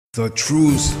The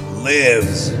truth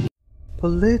lives.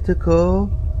 Political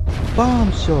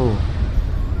Bomb Show,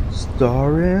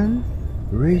 starring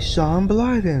Rayshawn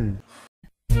Blyden.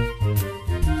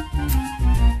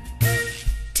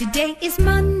 Today is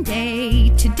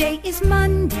Monday, today is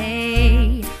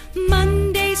Monday.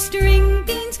 Monday string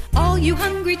beans, all you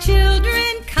hungry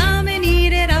children, come and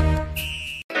eat it up.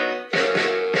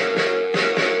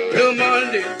 Blue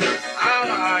Monday,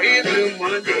 it's Blue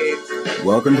Monday.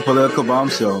 Welcome to Political Bomb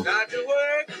Show. Got to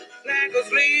work, like a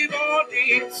slave all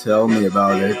day. Tell me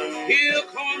about it. Here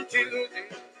come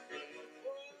Tuesday.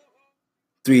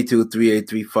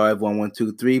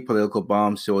 323-835-1123,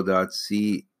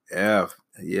 politicalbombshow.cf.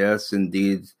 Yes,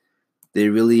 indeed. They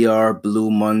really are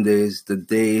Blue Mondays. The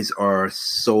days are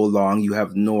so long. You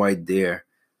have no idea.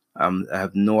 I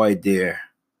have no idea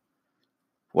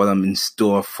what I'm in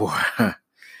store for.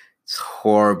 It's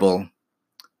horrible.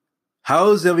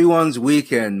 How's everyone's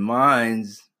weekend? Mine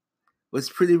was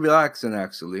pretty relaxing,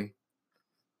 actually.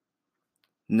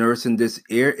 Nursing this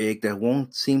earache that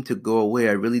won't seem to go away.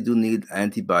 I really do need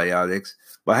antibiotics.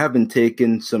 But I have been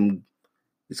taking some,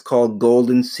 it's called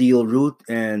Golden Seal Root,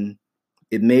 and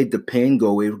it made the pain go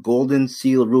away. Golden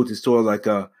Seal Root is sort of like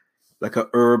a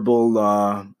herbal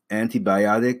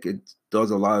antibiotic. It does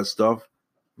a lot of stuff,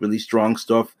 really strong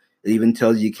stuff. It even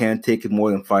tells you can't take it more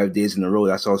than 5 days in a row.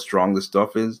 That's how strong the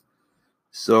stuff is.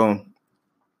 So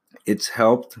it's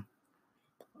helped.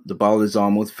 The bottle is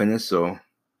almost finished, so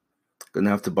gonna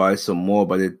have to buy some more.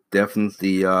 But it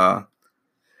definitely, I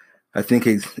think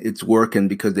it's working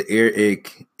because the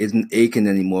earache isn't aching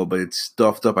anymore, but it's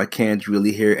stuffed up. I can't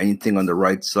really hear anything on the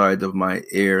right side of my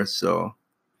ear, so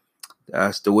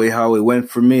that's the way how it went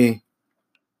for me.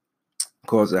 Of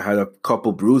course, I had a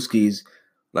couple brewskis.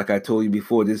 Like I told you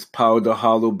before, this Powder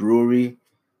Hollow Brewery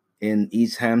in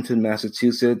East Hampton,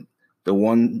 Massachusetts, the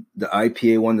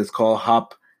IPA one that's called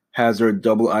Hop Hazard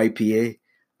Double IPA.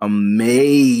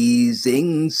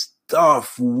 Amazing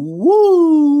stuff.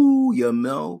 Woo, you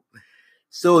know.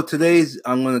 So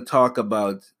I'm going to talk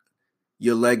about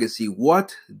your legacy.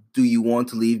 What do you want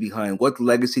to leave behind? What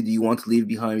legacy do you want to leave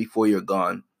behind before you're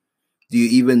gone? Do you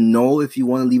even know if you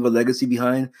want to leave a legacy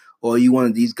behind? Or are you one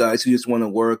of these guys who just want to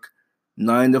work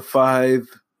 9 to 5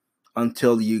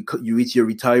 until you reach your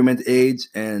retirement age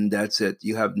and that's it?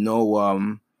 You have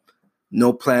no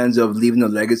plans of leaving a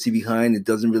legacy behind. It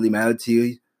doesn't really matter to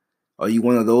you. Are you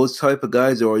one of those type of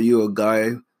guys, or are you a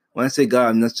guy? When I say guy,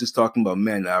 I'm not just talking about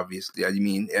men, obviously. I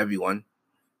mean everyone,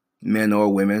 men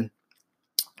or women.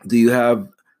 Do you have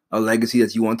a legacy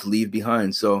that you want to leave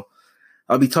behind? So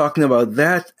I'll be talking about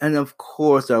that. And of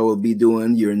course, I will be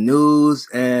doing your news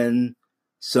and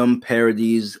some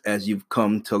parodies as you've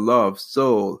come to love.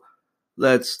 So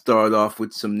let's start off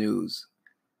with some news.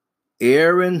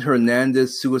 Aaron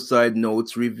Hernandez suicide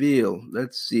notes reveal.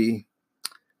 Let's see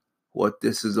what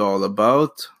this is all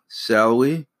about, shall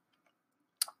we?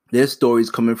 This story is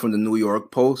coming from the New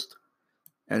York Post,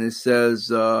 and it says,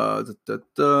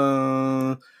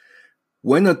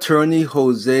 when attorney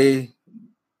Jose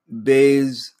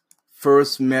Baez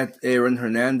first met Aaron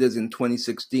Hernandez in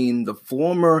 2016, the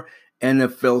former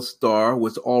NFL star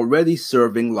was already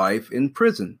serving life in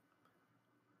prison.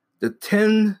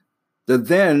 The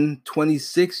then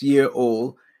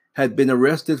 26-year-old had been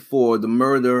arrested for the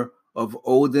murder of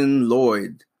Odin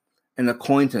Lloyd, an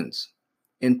acquaintance.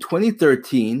 In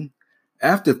 2013,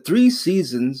 after 3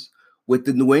 seasons with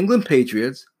the New England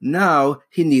Patriots, now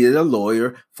he needed a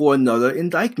lawyer for another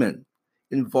indictment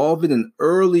involving an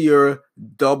earlier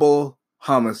double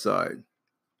homicide.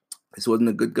 This wasn't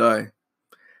a good guy.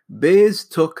 Baez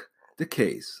took the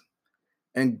case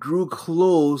and grew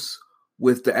close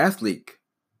with the athlete.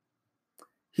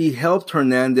 He helped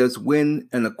Hernandez win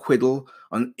an acquittal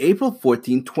on April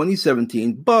 14,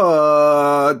 2017,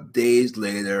 but days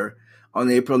later, on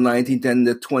April 19th,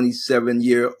 the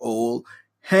 27-year-old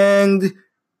hanged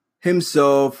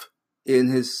himself in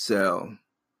his cell.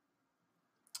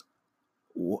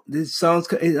 This sounds,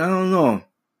 I don't know.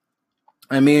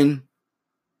 I mean,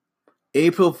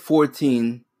 April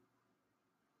 14,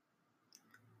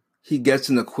 he gets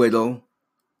an acquittal,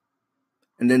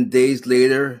 and then days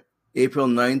later, April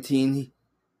 19,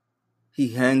 he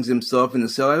hangs himself in the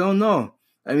cell. I don't know.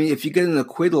 I mean, if you get an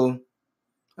acquittal,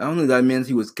 I don't know if that means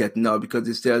he was getting out, because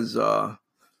it says that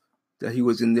he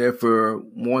was in there for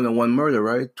more than one murder,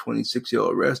 right?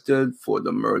 26-year-old arrested for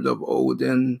the murder of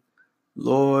Odin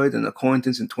Lloyd, an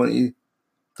acquaintance in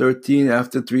 2013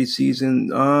 after 3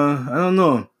 seasons. I don't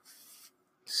know.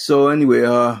 So anyway,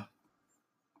 I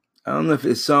don't know if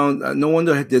it sounds. No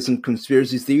wonder there's some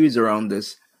conspiracy theories around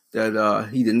this, that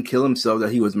he didn't kill himself,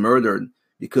 that he was murdered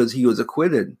because he was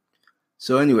acquitted.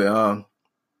 So anyway,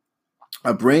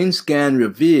 A brain scan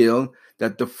revealed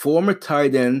that the former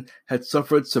tight end had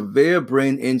suffered severe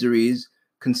brain injuries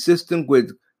consistent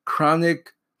with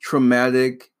chronic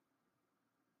traumatic,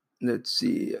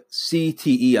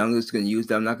 CTE. I'm just going to use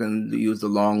that. I'm not going to use the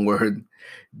long word.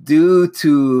 Due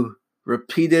to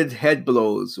repeated head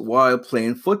blows while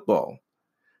playing football.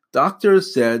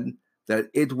 Doctors said that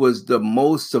it was the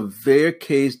most severe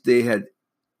case they had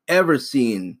ever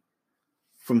seen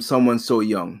from someone so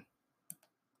young.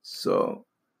 So,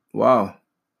 wow.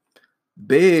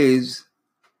 Bays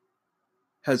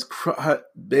has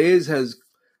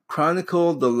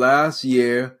chronicled the last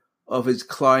year of his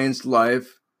client's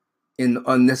life in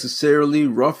unnecessarily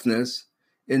roughness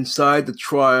inside the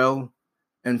trial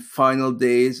and final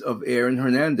days of Aaron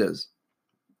Hernandez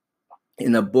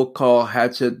in a book called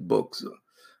Hatchet Books,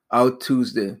 out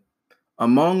Tuesday.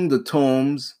 Among the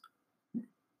tome's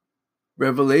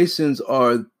revelations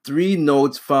are 3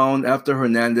 notes found after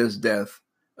Hernandez's death,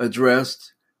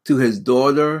 addressed to his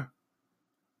daughter,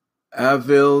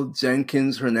 Avil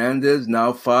Jenkins Hernandez,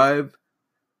 now 5,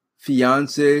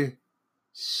 fiance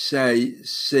Shayana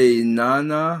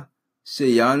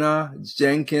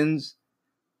Jenkins,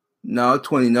 now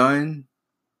 29,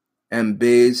 and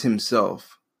Bays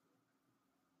himself.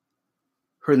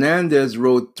 Hernandez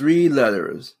wrote 3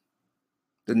 letters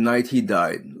the night he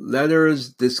died, letters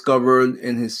discovered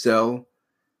in his cell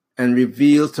and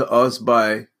revealed to us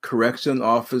by correction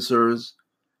officers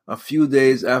a few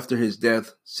days after his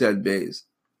death, said Bays.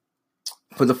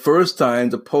 For the first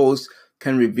time, the Post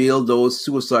can reveal those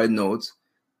suicide notes.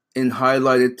 In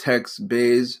highlighted text,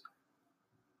 Bays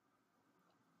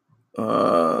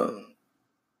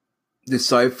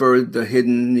deciphered the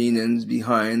hidden meanings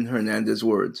behind Hernandez's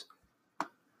words.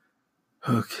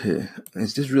 Okay,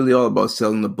 is this really all about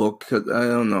selling the book? 'Cause I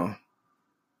don't know.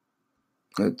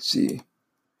 Let's see.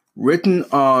 Written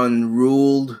on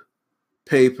ruled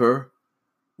paper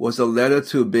was a letter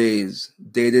to Bays,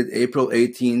 dated April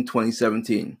 18,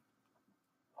 2017.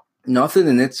 Nothing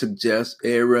in it suggests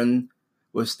Aaron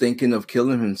was thinking of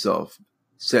killing himself,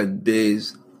 said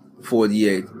Bays,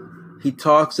 48. He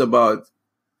talks about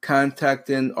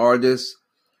contacting artists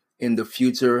in the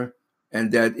future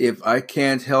and that if I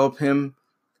can't help him,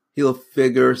 he'll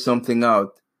figure something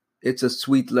out. It's a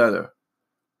sweet letter.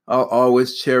 I'll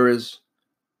always cherish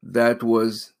that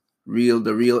was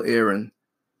the real Aaron.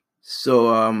 So,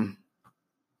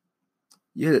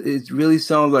 yeah, it really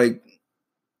sounds like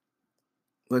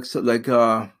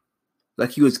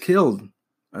he was killed.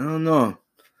 I don't know.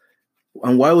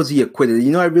 And why was he acquitted?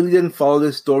 I really didn't follow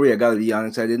this story. I gotta be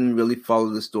honest. I didn't really follow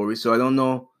the story, so I don't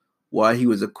know why he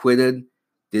was acquitted.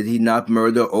 Did he not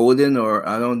murder Odin, or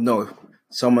I don't know?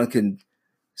 Someone can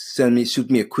shoot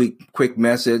me a quick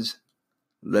message.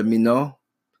 Let me know.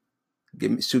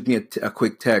 Shoot me a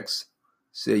quick text.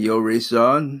 Say, yo,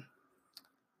 Rayshawn,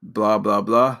 blah, blah,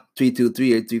 blah,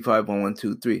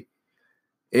 323-835-1123.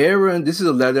 Aaron, this is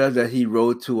a letter that he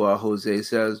wrote to Jose. It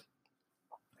says,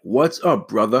 what's up,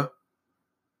 brother?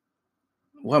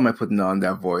 Why am I putting on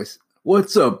that voice?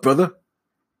 What's up, brother?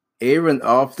 Aaron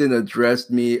often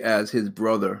addressed me as his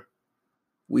brother.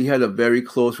 We had a very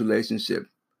close relationship.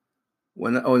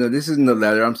 This isn't the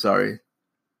letter, I'm sorry.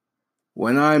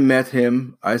 When I met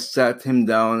him, I sat him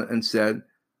down and said,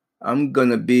 I'm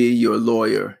gonna be your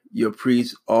lawyer, your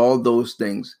priest, all those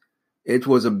things. It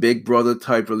was a big brother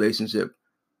type relationship.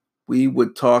 We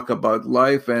would talk about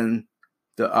life and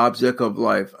the object of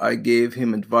life. I gave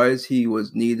him advice. He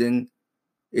was needing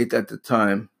it at the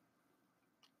time.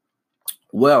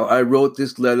 Well, I wrote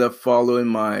this letter following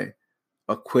my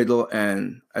acquittal,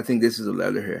 and I think this is a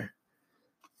letter here.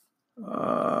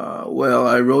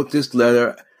 I wrote this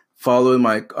letter following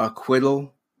my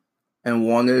acquittal and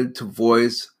wanted to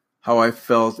voice how I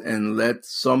felt and let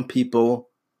some people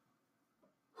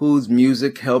whose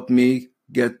music helped me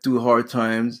get through hard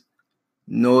times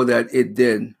know that it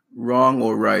did, wrong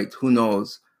or right, who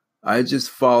knows. I just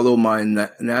follow my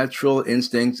natural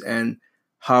instincts and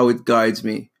how it guides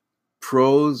me.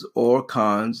 Pros or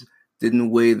cons,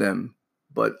 didn't weigh them,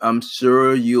 but I'm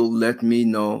sure you'll let me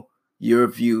know your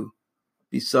view.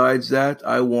 Besides that,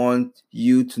 I want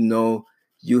you to know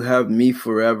you have me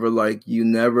forever like you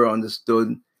never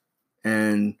understood,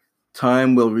 and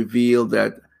time will reveal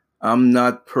that I'm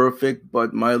not perfect,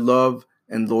 but my love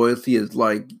and loyalty is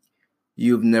like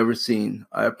you've never seen.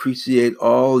 I appreciate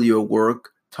all your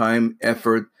work, time,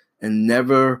 effort, and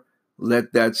never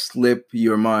let that slip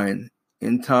your mind.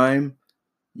 In time,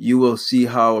 you will see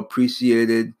how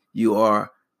appreciated you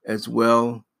are, as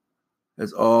well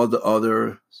as all the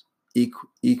others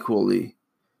equally.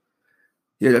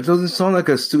 Yeah, that doesn't sound like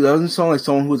that doesn't sound like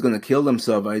someone who's going to kill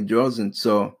themselves. It doesn't.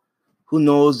 So who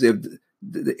knows if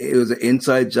it was an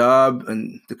inside job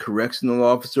and the correctional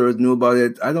officers knew about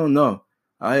it. I don't know.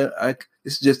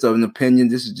 This is just an opinion.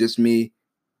 This is just me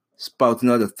spouting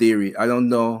out a theory. I don't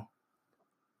know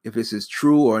if this is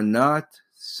true or not.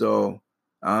 So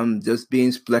I'm just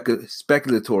being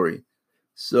speculatory.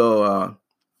 So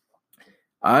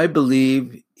I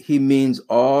believe he means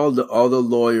all the other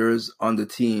lawyers on the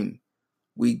team.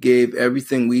 We gave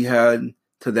everything we had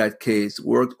to that case,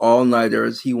 worked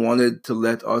all-nighters. He wanted to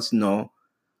let us know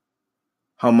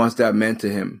how much that meant to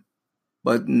him.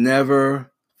 But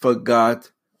never forget,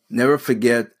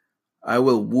 I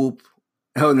will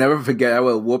never forget, I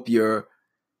will whoop your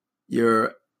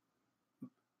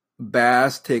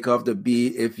bass, take off the B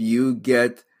if you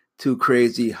get too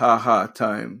crazy, ha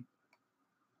time.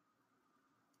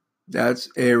 That's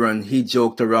Aaron. He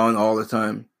joked around all the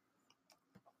time.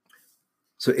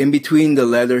 So in between the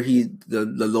letter,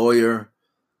 the lawyer,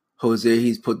 Jose,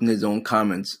 he's putting his own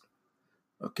comments.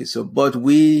 Okay, so, but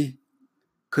we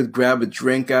could grab a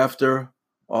drink after.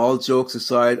 All jokes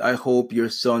aside, I hope your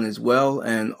son is well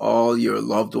and all your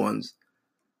loved ones.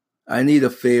 I need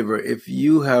a favor. If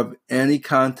you have any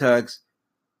contacts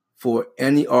for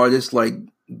any artists like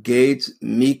Gates,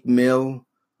 Meek Mill,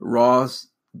 Ross,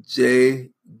 Jay,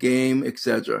 Game,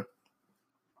 etc.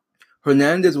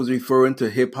 Hernandez was referring to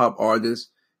hip-hop artists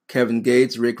Kevin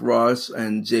Gates, Rick Ross,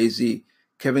 and Jay-Z.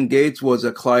 Kevin Gates was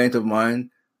a client of mine,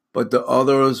 but the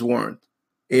others weren't.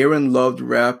 Aaron loved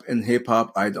rap and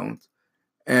hip-hop, I don't.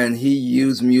 And he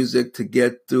used music to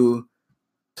get through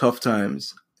tough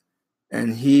times.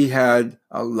 And he had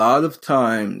a lot of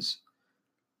times.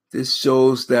 This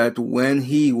shows that when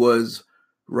he was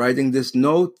writing this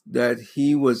note, that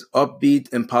he was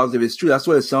upbeat and positive. It's true. That's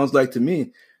what it sounds like to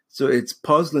me. So it's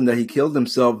puzzling that he killed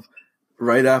himself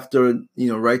right after,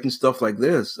 writing stuff like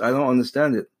this. I don't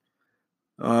understand it.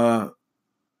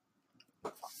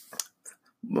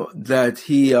 That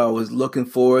he was looking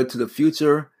forward to the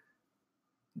future.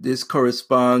 This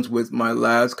corresponds with my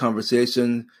last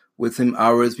conversation with him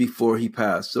hours before he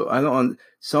passed. So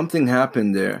something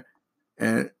happened there,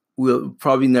 and we'll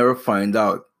probably never find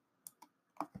out.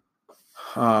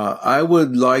 I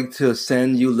would like to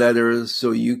send you letters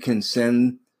so you can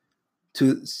send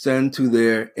to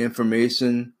their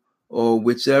information or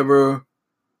whichever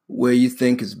way you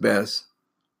think is best.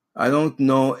 I don't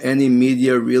know any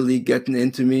media really getting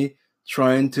into me,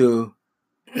 trying to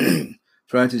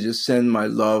just send my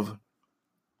love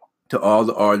to all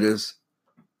the artists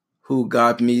who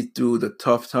got me through the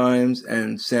tough times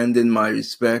and send in my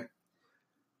respect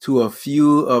to a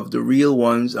few of the real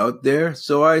ones out there.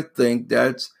 So I think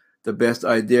that's the best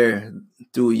idea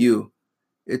through you.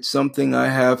 It's something I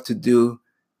have to do,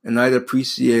 and I'd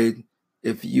appreciate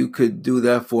if you could do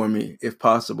that for me, if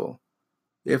possible.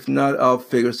 If not, I'll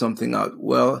figure something out.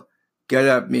 Well, get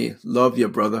at me. Love you,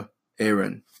 brother,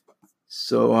 Aaron.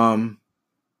 So,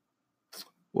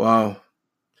 wow.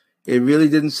 It really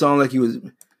didn't sound like he was...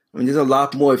 there's a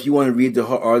lot more. If you want to read the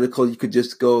article, you could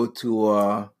just go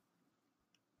to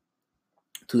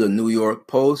the New York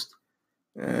Post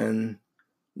and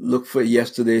look for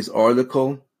yesterday's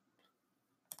article,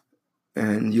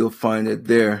 and you'll find it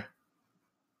there.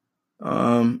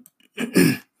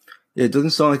 It doesn't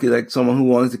sound like someone who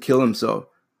wanted to kill himself.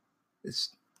 There's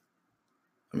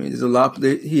a lot.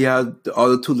 He had the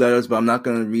other two letters, but I'm not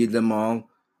going to read them all.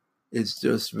 It's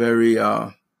just very,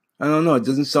 I don't know. It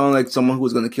doesn't sound like someone who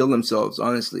was going to kill themselves,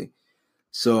 honestly.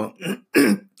 So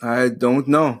I don't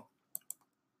know.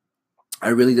 I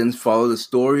really didn't follow the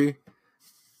story.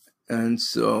 And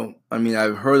so,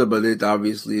 I've heard about it,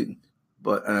 obviously,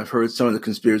 and I've heard some of the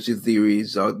conspiracy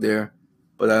theories out there,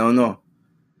 but I don't know.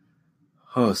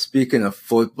 Oh, speaking of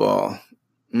football,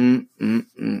 I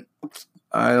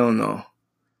don't know.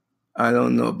 I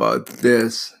don't know about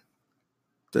this.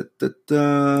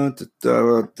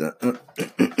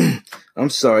 I'm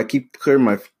sorry, I keep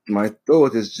clearing my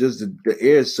throat. It's just the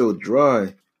air is so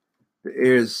dry. The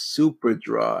air is super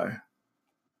dry.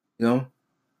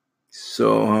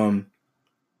 So,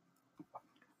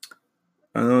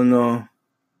 I don't know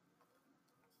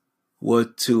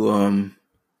what to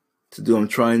do. I'm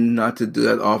trying not to do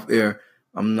that off air.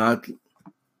 I'm not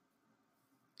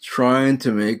trying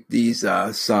to make these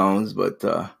sounds, but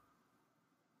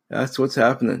that's what's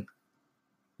happening,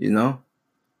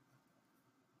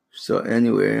 So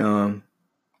anyway,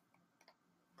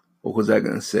 what was I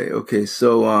gonna say? Okay,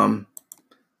 so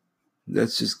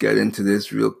let's just get into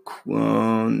this real quick.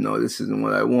 No, this isn't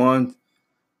what I want.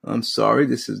 I'm sorry,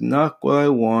 this is not what I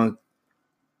want.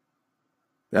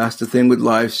 That's the thing with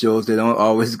live shows. They don't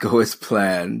always go as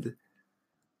planned.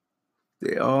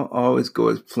 They always go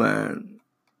as planned.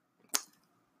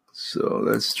 So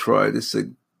let's try this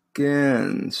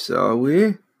again, shall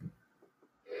we?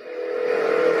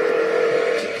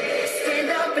 Stand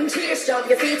up and cheer, stomp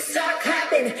your feet, start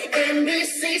clapping.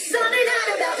 NBC Sunday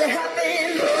night about to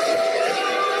happen.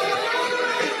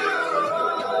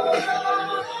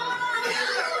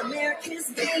 America's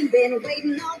game, been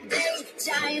waiting all day.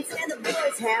 Giants and the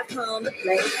boys have come to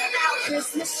play. Now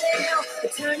Chris Michelle, we're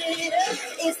turning it up.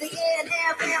 It's the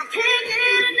NFL, can't get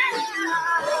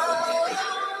enough.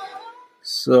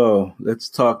 So let's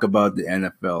talk about the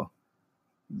NFL.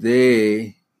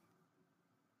 They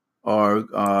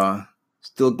are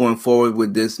still going forward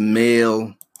with this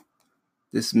male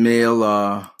cheerleaders.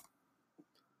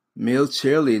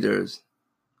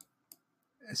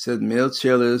 It said male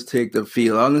cheerleaders take the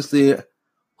field. Honestly,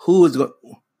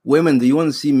 women, do you want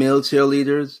to see male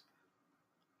cheerleaders?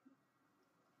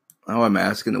 Oh, I'm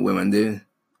asking the women.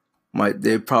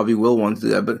 They probably will want to do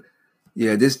that, but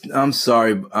yeah, I'm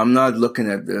sorry, I'm not looking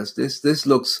at this.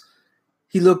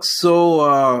 He looks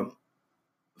so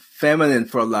feminine,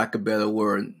 for lack of a better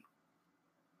word.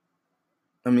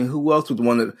 I mean, who else would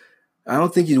want to? I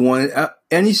don't think you'd want it.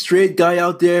 Any straight guy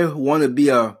out there want to be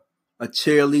a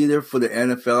cheerleader for the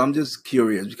NFL? I'm just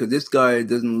curious because this guy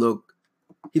doesn't look.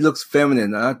 He looks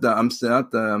feminine. I'm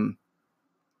not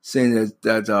saying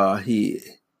that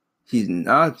he's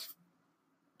not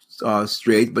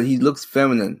straight, but he looks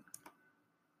feminine.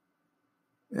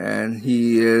 And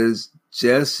he is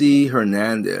Jesse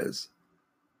Hernandez.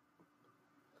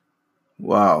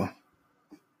 Wow.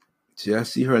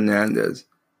 Jesse Hernandez.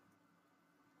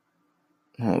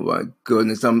 Oh my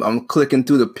goodness. I'm clicking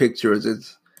through the pictures.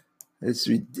 It's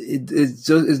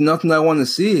nothing I want to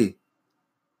see.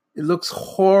 It looks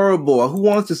horrible. Who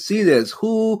wants to see this?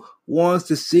 Who wants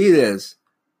to see this?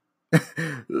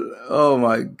 Oh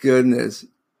my goodness.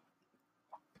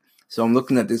 So I'm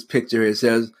looking at this picture. It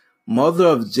says, mother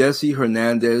of Jesse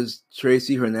Hernandez,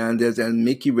 Tracy Hernandez, and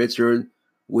Mickey Richard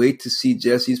wait to see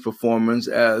Jesse's performance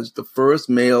as the first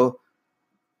male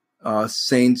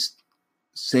Saints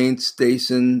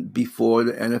station before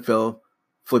the NFL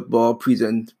football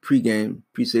preseason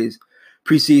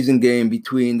game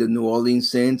between the New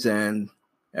Orleans Saints and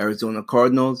Arizona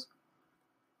Cardinals.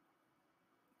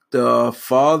 The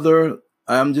father,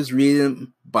 I'm just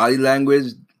reading body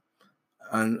language,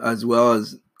 and as well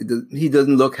as he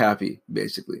doesn't look happy.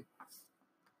 Basically,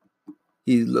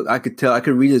 I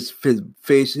could read his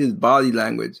face, his body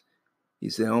language. He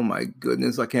said, "Oh my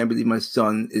goodness, I can't believe my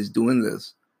son is doing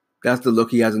this." That's the look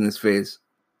he has on his face.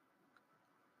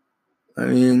 I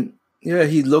mean, yeah,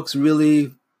 he looks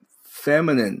really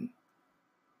feminine.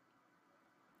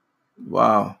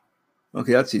 Wow.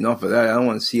 Okay, that's enough of that. I don't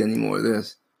want to see any more of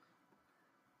this.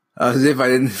 As if I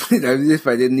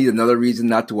didn't need another reason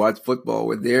not to watch football.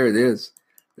 Well, there it is.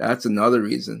 That's another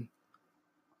reason.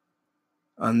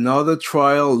 Another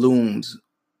trial looms.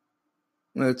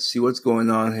 Let's see what's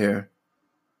going on here.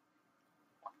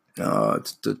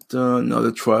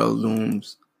 Another trial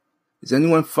looms. Is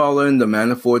anyone following the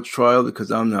Manafort trial?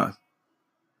 Because I'm not.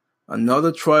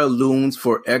 Another trial looms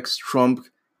for ex-Trump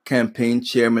campaign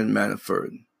chairman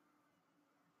Manafort.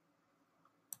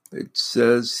 It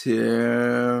says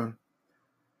here,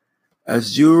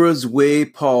 as jurors weigh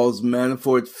Paul's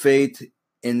Manafort fate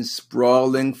in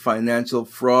sprawling financial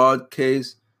fraud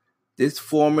case, this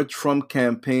former Trump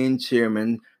campaign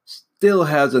chairman still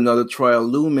has another trial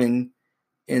looming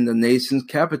in the nation's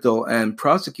capital, and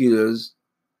prosecutors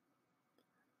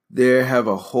there have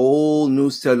a whole new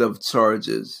set of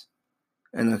charges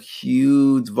and a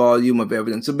huge volume of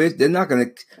evidence. So basically, they're not going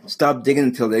to stop digging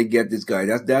until they get this guy.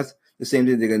 That's the same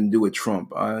thing they're going to do with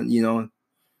Trump. They're not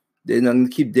going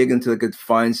to keep digging until they could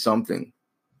find something.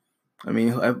 I mean,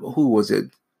 who was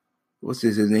it? What's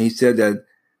his name? He said that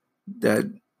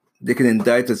they can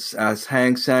indict as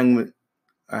ham sandwich.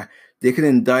 They can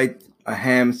indict a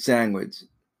ham sandwich.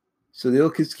 So they'll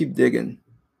just keep digging.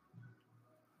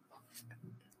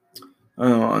 I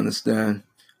don't understand.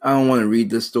 I don't want to read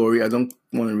this story. I don't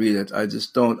want to read it. I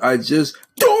just don't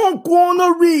want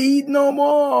to read no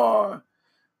more.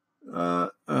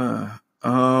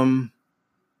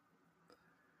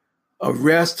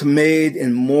 Arrest made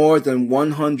in more than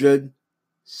 100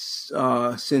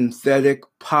 synthetic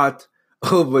pot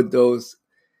overdose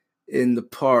in the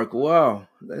park. Wow.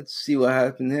 Let's see what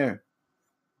happened here.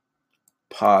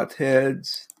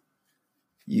 Potheads.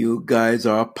 You guys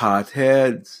are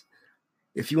potheads.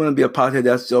 If you want to be a pothead,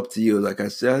 that's up to you. Like I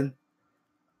said,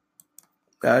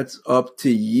 that's up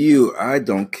to you. I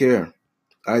don't care.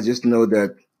 I just know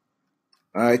that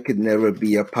I could never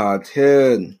be a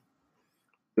pothead.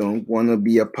 Don't want to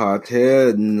be a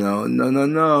pothead. No.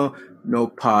 No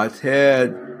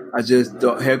pothead. I just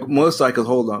don't have motorcycles.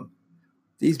 Hold on.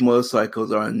 These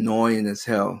motorcycles are annoying as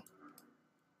hell.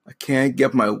 I can't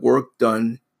get my work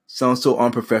done. Sounds so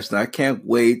unprofessional. I can't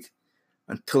wait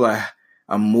until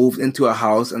I'm moved into a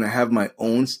house and I have my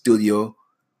own studio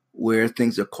where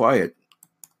things are quiet.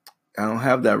 I don't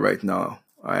have that right now.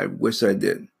 I wish I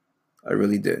did. I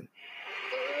really did.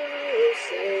 You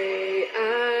say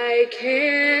I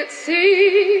can't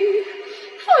see.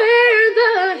 Where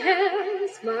the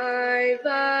hell's my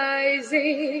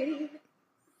Visine?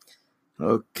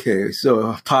 Okay,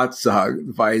 so pot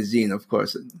song, Visine, of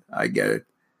course. I get it.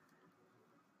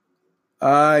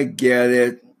 I get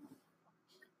it.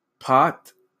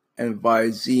 Pot and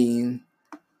Visine.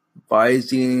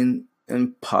 Visine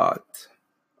and pot.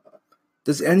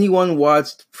 Does anyone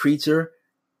watch Preacher?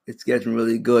 It's getting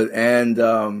really good. And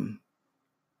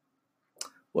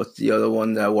what's the other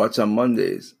one that I watch on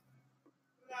Mondays?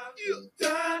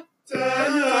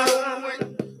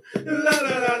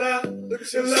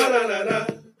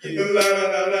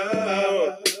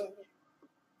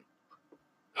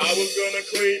 I was gonna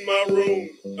clean my room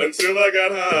until I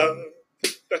got high.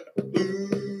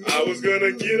 I was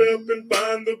gonna get up and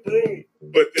find the broom,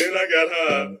 but then I got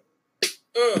high.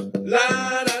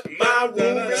 My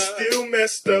room is still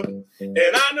messed up, and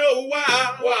I know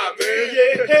why. Why, man?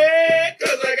 Yeah,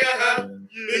 cause I got high.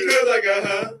 Because I got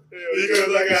high. Because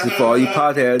I got high. This is for all you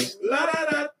potheads.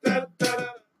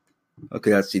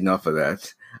 Okay, that's enough of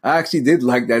that. I actually did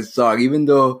like that song, even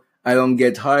though I don't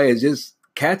get high. It's just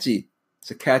catchy.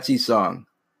 It's a catchy song.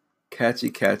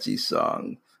 Catchy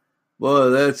song. Well,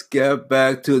 let's get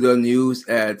back to the news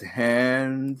at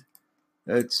hand.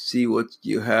 Let's see what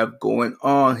you have going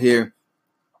on here.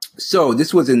 So,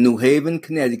 this was in New Haven,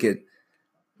 Connecticut.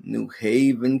 New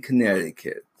Haven,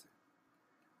 Connecticut.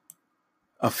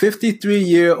 A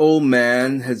 53-year-old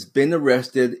man has been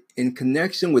arrested in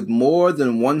connection with more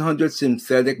than 100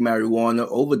 synthetic marijuana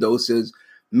overdoses,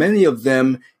 many of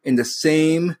them in the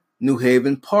same New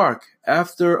Haven park,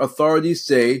 after authorities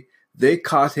say they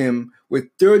caught him with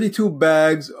 32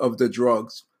 bags of the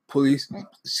drugs. Police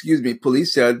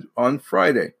said on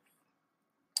Friday.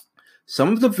 Some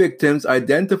of the victims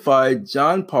identified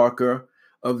John Parker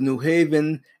of New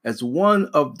Haven as one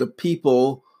of the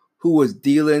people who was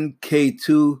dealing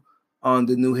K2 on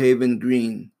the New Haven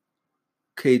Green.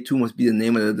 K2 must be the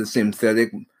name of the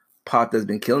synthetic pot that's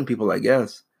been killing people, I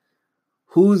guess.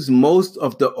 Whose most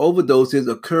of the overdoses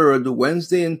occurred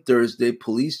Wednesday and Thursday,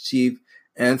 Police Chief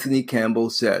Anthony Campbell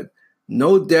said.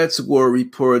 No deaths were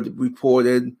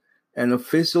reported, and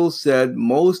officials said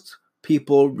most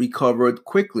people recovered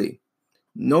quickly.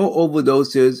 No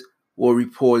overdoses were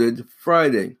reported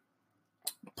Friday.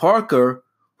 Parker,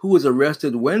 who was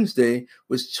arrested Wednesday,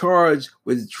 was charged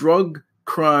with drug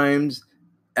crimes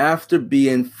after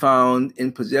being found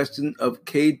in possession of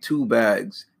K2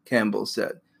 bags, Campbell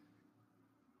said.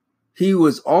 He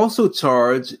was also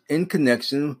charged in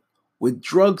connection with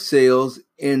drug sales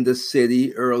in the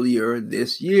city earlier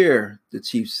this year, the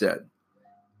chief said.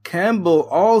 Campbell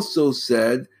also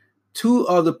said 2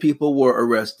 other people were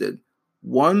arrested,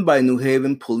 one by New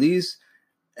Haven police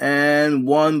and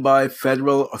one by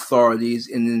federal authorities,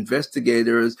 and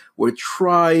investigators were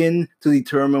trying to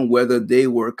determine whether they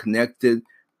were connected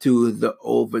to the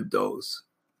overdose.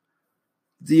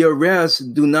 The arrests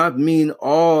do not mean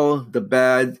all the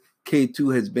bad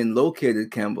K2 has been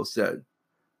located, Campbell said.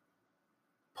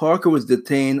 Parker was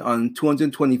detained on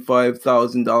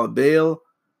 $225,000 bail.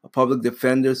 A public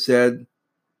defender said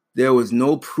there was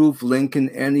no proof linking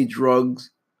any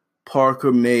drugs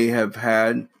Parker may have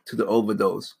had to the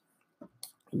overdose.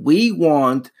 We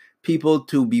want people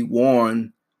to be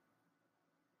warned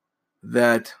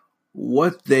that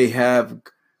what they have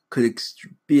could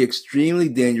be extremely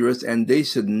dangerous and they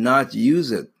should not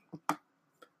use it.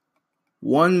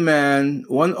 One of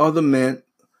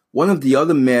the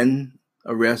other men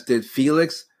arrested,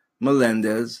 Felix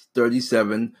Melendez,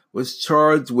 37, was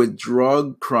charged with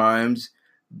drug crimes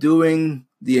during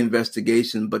the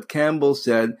investigation, but Campbell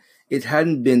said it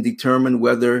hadn't been determined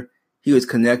whether he was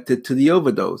connected to the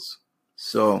overdose.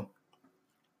 So,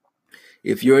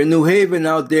 if you're in New Haven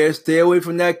out there, stay away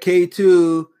from that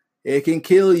K2. It can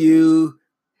kill you.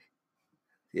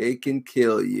 It can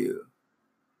kill you.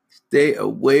 Stay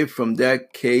away from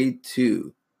that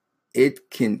K2. It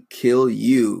can kill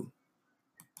you.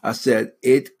 I said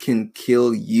it can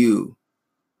kill you.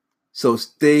 So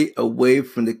stay away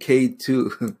from the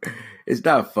K2. It's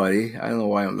not funny. I don't know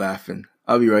why I'm laughing.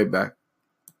 I'll be right back.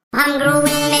 I'm growing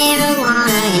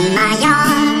marijuana in my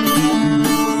yard.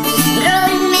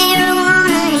 Growing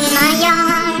marijuana in my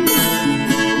yard.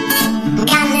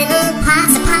 Got little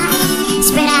pots of pie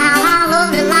spread out all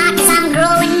over the lot, 'cause I'm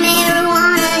growing marijuana.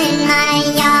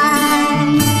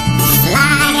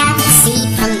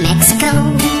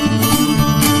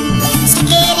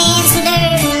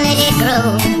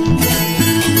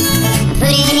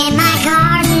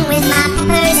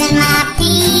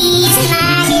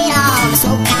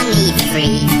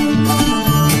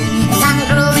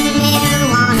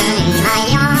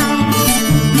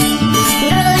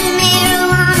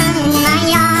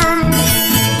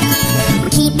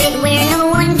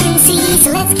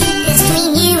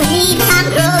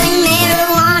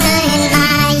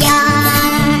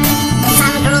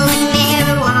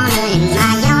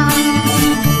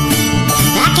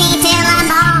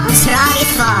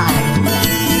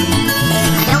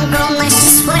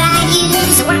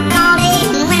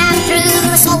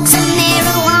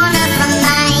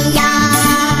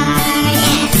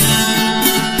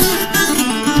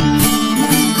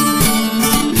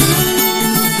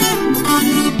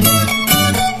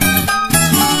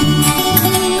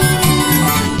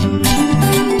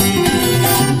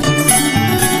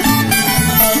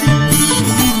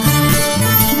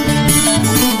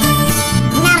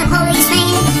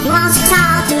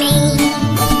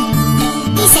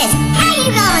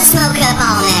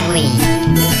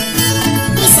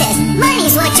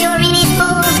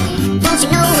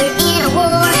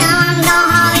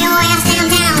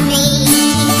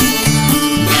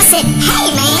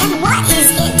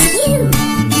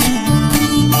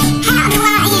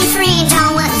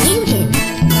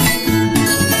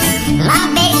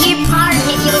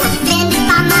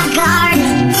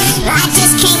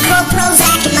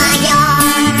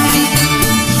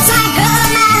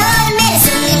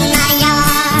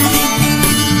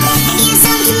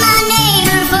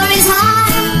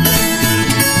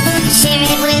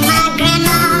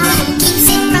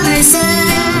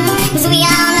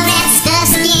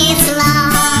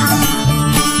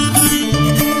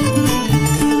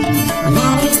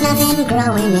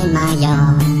 rolling in my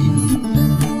yard.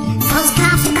 Cause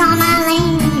cops call my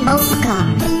lane both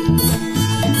cars.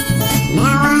 Now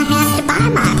I have to buy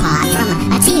my pot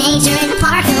from a teenager in the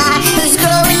parking lot who's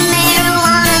growing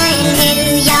marijuana in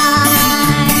his yard.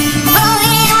 Oh,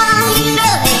 anyone can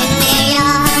grow it in their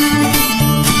yard.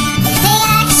 Hey,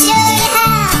 I can show you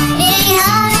how, it ain't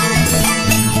hard.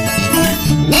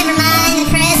 Never mind the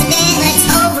president, let's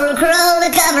overgrow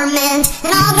the government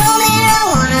and all grow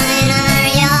marijuana in our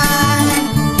yard.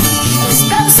 Let's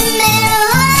grow some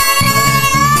marijuana.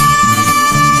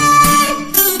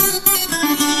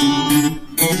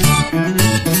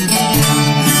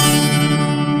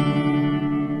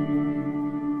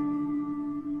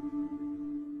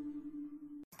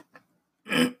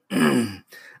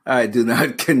 I do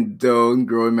not condone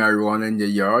growing marijuana in your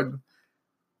yard,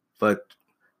 but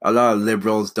a lot of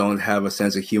liberals don't have a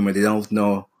sense of humor. They don't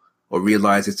know or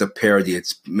realize it's a parody.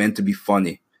 It's meant to be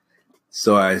funny.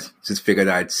 So I just figured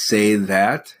I'd say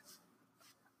that.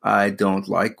 I don't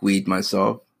like weed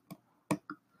myself.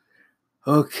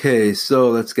 Okay, so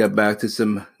let's get back to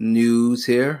some news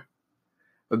here.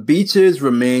 Beaches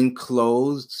remain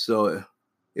closed, so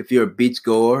if you're a beach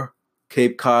goer,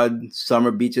 Cape Cod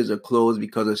summer beaches are closed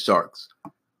because of sharks.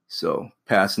 So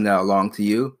passing that along to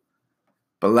you.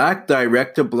 Black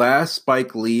director blasts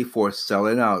Spike Lee for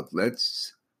selling out.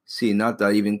 Let's see, not that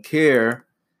I even care.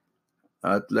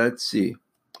 Let's see.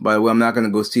 By the way, I'm not going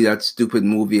to go see that stupid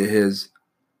movie of his,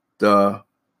 the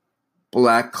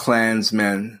Black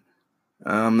Klansman.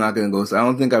 I'm not going to go. I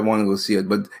don't think I want to go see it.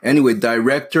 But anyway,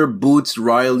 director Boots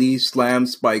Riley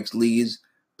slams Spike Lee's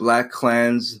Black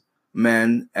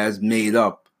Klansman as made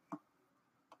up.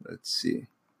 Let's see.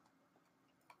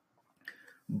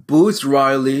 Boots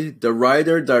Riley, the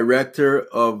writer-director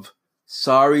of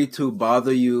Sorry to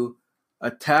Bother You,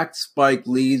 attacked Spike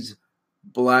Lee's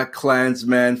Black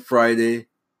Klansman Friday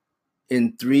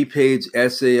in 3-page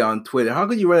essay on Twitter. How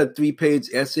could you write a 3-page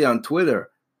essay on Twitter?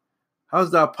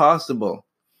 How's that possible?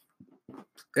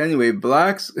 Anyway,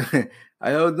 blacks,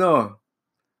 I don't know.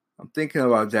 I'm thinking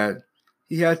about that.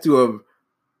 He had to have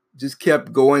just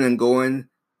kept going and going,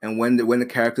 and when the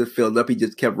character filled up, he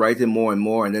just kept writing more and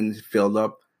more, and then it filled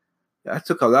up. That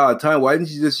took a lot of time. Why didn't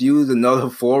you just use another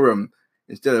forum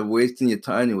instead of wasting your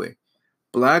time anyway?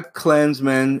 Black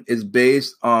Klansman is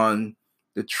based on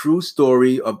the true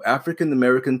story of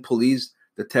African-American police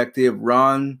detective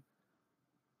Ron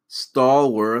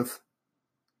Stallworth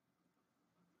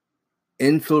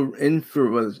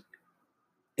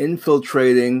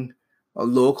infiltrating a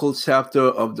local chapter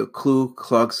of the Ku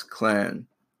Klux Klan.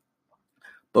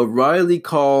 But Riley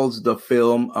calls the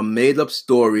film a made-up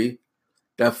story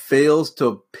that fails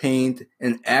to paint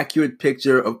an accurate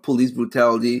picture of police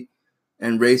brutality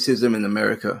and racism in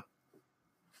America.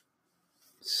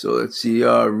 So let's see,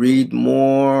 read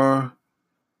more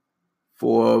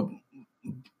for,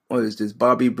 what is this,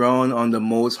 Bobby Brown on the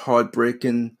most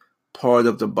heartbreaking part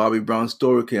of the Bobby Brown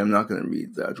story. Okay, I'm not going to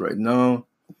read that right now.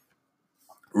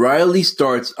 Riley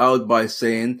starts out by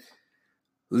saying,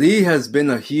 Lee has been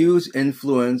a huge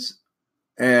influence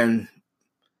and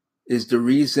is the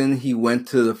reason he went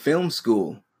to the film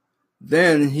school.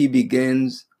 Then he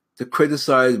begins to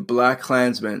criticize Black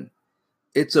Klansmen.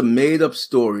 It's a made-up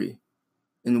story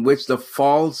in which the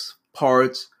false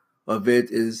parts of it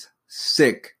is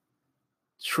sick.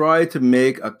 Try to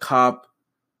make a cop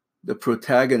the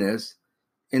protagonist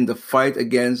in the fight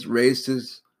against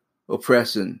racist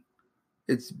oppression.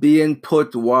 It's being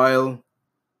put while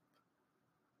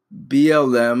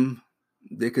BLM,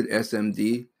 they could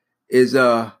SMD, is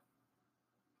a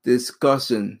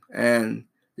discussion, and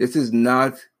this is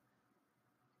not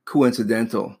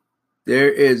coincidental.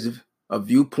 There is a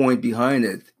viewpoint behind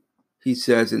it, he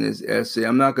says in his essay.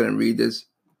 I'm not going to read this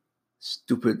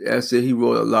stupid essay. He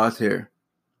wrote a lot here.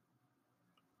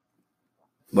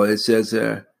 But it says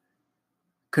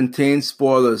contains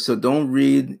spoilers, so don't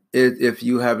read it if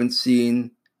you haven't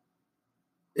seen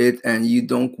it and you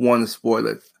don't want to spoil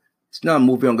it. It's not a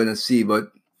movie I'm going to see,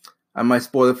 but I might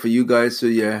spoil it for you guys. So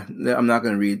yeah, I'm not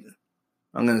going to read.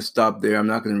 I'm going to stop there. I'm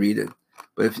not going to read it.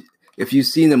 But if you've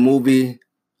seen the movie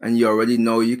and you already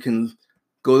know, you can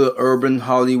go to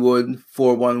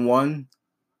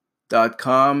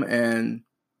urbanhollywood411.com, and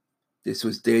this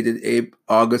was dated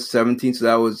August 17th. So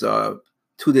that was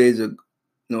 3 days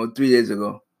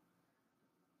ago.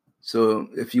 So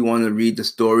if you want to read the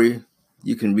story,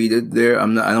 you can read it there. I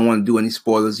don't want to do any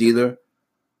spoilers either.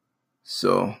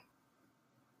 So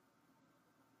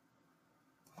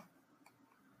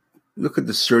look at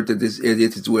the shirt that this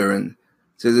idiot is wearing.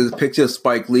 So there's a picture of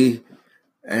Spike Lee,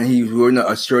 and he's wearing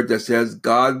a shirt that says,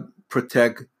 God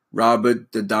protect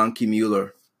Robert the Donkey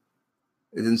Mueller.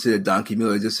 It didn't say Donkey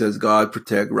Mueller. It just says God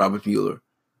protect Robert Mueller.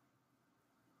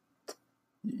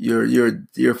 You're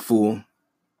a fool.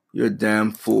 You're a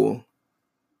damn fool.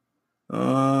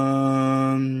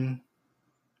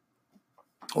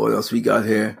 What else we got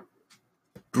here?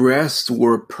 Breasts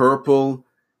were purple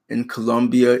in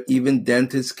Colombia. Even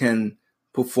dentists can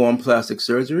perform plastic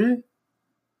surgery?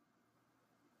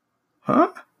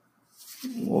 Huh?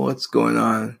 What's going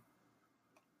on?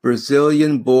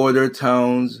 Brazilian border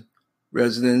towns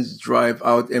residents drive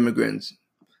out immigrants.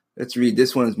 Let's read.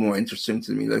 This one is more interesting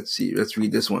to me. Let's see. Let's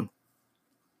read this one.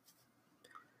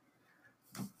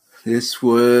 This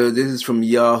is from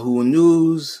Yahoo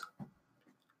News.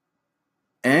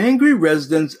 Angry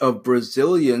residents of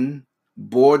Brazilian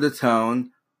border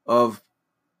town of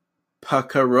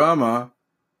Pacaraima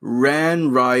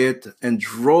ran riot and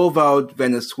drove out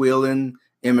Venezuelan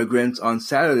immigrants on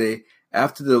Saturday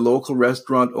after the local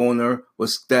restaurant owner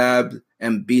was stabbed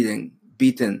and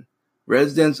beaten.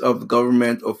 Residents of the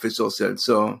government officials said.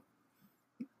 So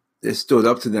they stood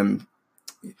up to them.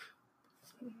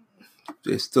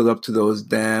 They stood up to those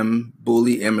damn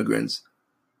bully immigrants.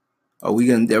 Are we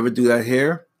going to ever do that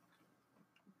here?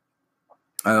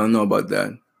 I don't know about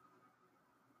that.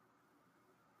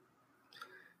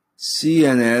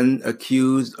 CNN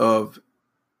accused of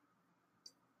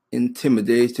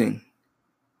intimidating.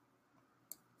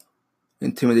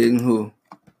 Intimidating who?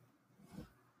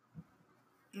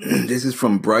 This is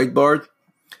from Breitbart.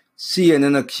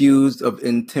 CNN accused of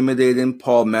intimidating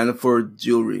Paul Manafort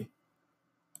jewelry.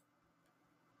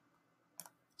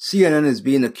 CNN is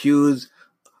being accused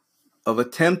of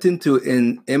attempting to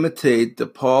imitate the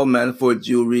Paul Manafort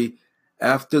jewelry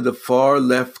after the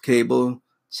far-left cable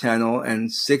channel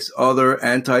and 6 other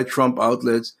anti-Trump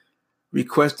outlets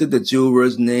requested the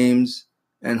jewelers' names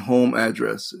and home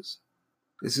addresses.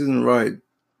 This isn't right.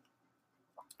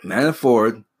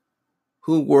 Manafort,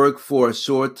 who worked for a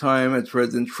short time as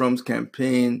President Trump's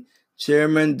campaign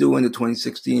chairman during the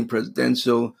 2016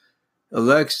 presidential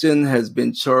election, has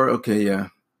been charged. Okay, yeah.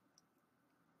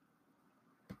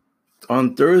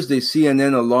 On Thursday,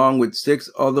 CNN, along with 6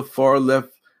 other far-left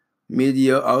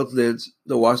media outlets,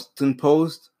 the Washington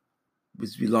Post,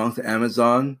 which belongs to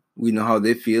Amazon, we know how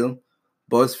they feel,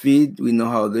 BuzzFeed, we know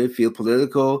how they feel,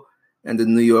 Politico, and the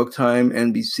New York Times,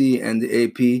 NBC, and the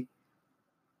AP,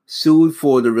 sued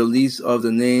for the release of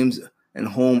the names and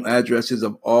home addresses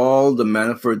of all the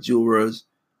Manafort jewelers,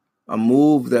 a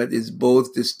move that is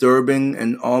both disturbing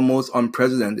and almost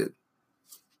unprecedented.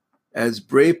 As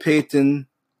Bray Payton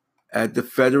at the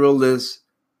Federalist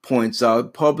points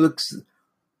out,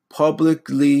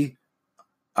 publicly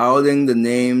outing the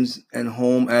names and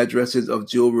home addresses of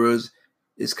jewelers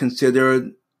is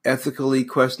considered ethically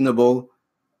questionable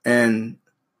and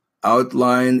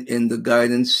outlined in the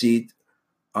guidance sheet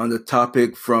on the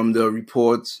topic from the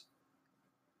Reports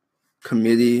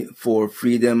Committee for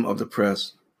Freedom of the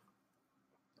Press.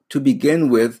 To begin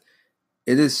with,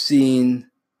 it is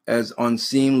seen as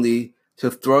unseemly to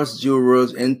thrust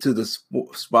jurors into the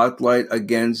spotlight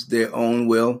against their own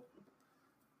will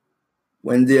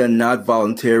when they are not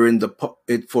volunteering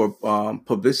it for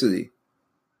publicity.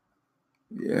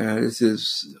 Yeah, this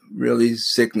is really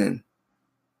sickening.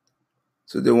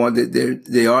 So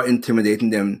they are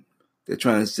intimidating them. They're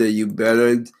trying to say, you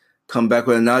better come back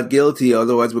with a not guilty,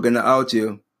 otherwise we're going to out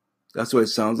you. That's what it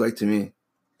sounds like to me.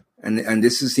 And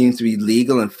this seems to be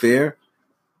legal and fair.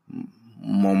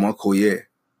 Mama Koye.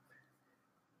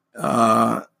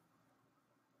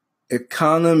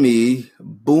 Economy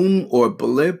boom or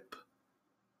blip?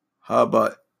 How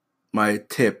about my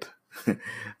tip?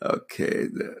 Okay.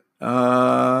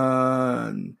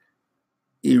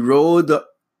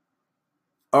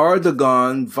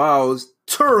 Erdogan vows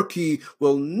Turkey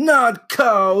will not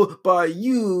cow by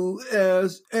USA.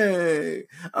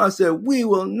 I said, we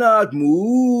will not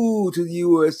move to the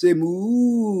USA.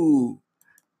 Move.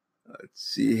 Let's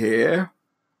see here.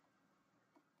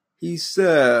 He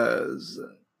says,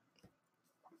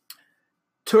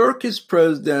 Turkish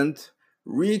President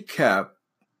Recep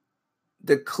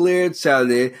declared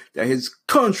Saturday that his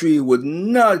country would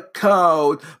not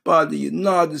cowed by the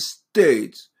United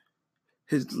States.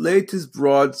 His latest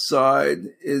broadside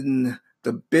in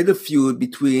the bitter feud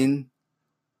between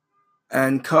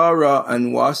Ankara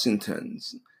and Washington.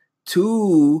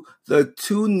 The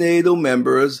two NATO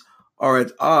members are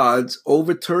at odds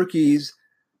over Turkey's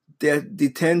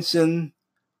detention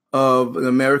of an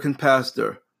American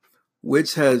pastor,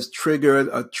 which has triggered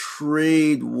a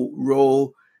trade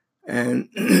row and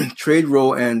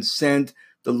sent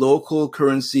the local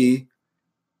currency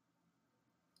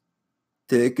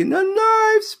taking a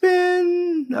knife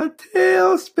spin, a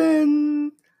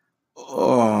tailspin.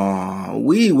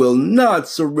 We will not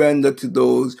surrender to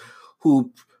those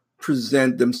who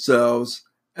present themselves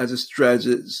as a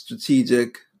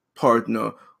strategic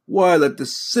partner, while at the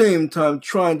same time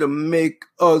trying to make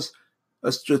us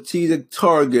a strategic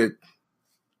target.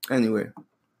 Anyway,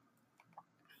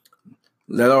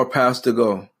 let our pastor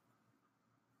go.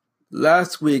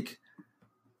 Last week,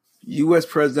 U.S.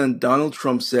 President Donald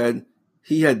Trump said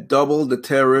he had doubled the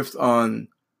tariffs on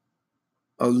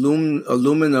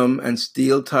aluminum and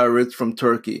steel tariffs from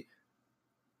Turkey,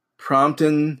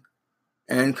 prompting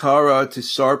Ankara to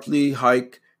sharply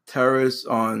hike tariffs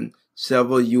on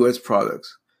several U.S.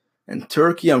 products. And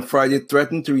Turkey on Friday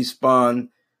threatened to respond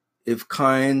if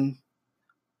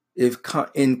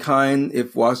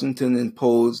Washington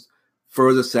imposed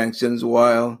further sanctions,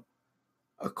 while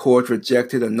a court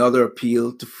rejected another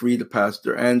appeal to free the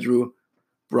pastor Andrew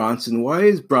Bronson. Why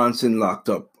is Bronson locked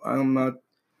up? I'm not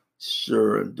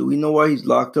sure. Do we know why he's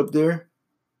locked up there?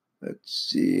 Let's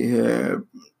see here.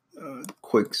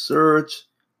 Quick search.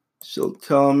 She'll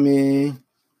tell me.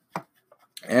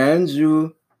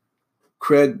 Andrew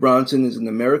Craig Bronson is an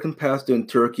American pastor in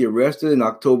Turkey, arrested in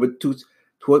October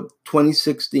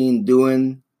 2016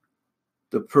 during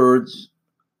the purge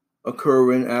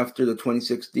occurring after the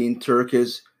 2016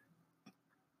 Turkish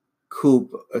coup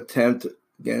attempt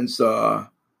against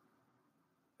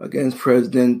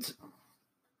President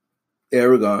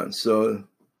Erdogan. So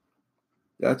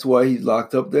that's why he's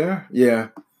locked up there. Yeah,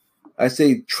 I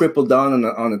say triple down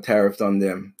on the tariffs on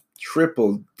them.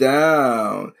 Triple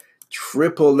that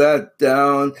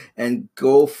down, and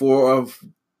go for a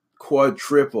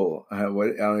quadruple. I don't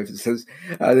know if it says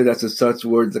either that's a such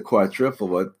word as a quadruple,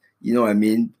 but you know what I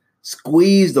mean.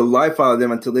 Squeeze the life out of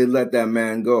them until they let that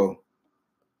man go.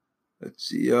 Let's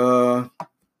see.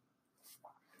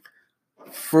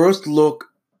 First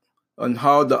look on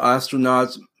how the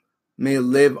astronauts may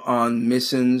live on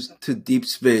missions to deep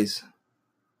space.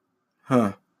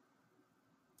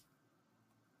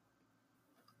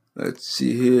 Let's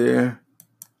see here.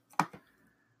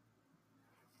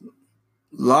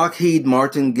 Lockheed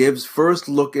Martin gives first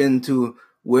look into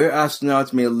where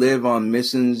astronauts may live on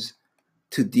missions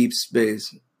to deep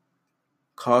space.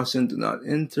 Caution, do not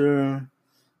enter.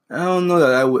 I don't know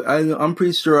that I'm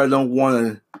pretty sure I don't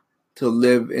want to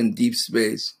live in deep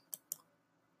space.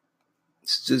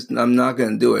 It's just, I'm not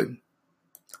going to do it.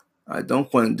 I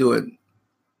don't want to do it.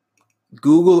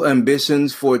 Google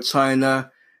ambitions for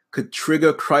China could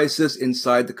trigger crisis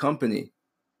inside the company.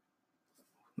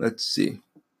 Let's see.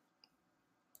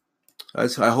 I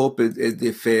hope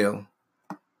they fail.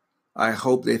 I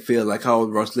hope they fail. Like how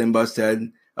Rush Limbaugh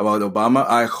said about Obama.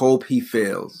 I hope he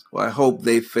fails. Well, I hope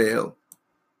they fail.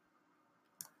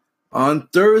 On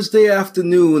Thursday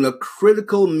afternoon, a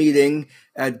critical meeting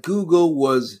at Google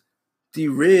was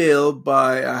derailed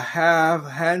by a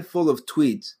handful of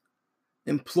tweets.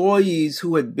 Employees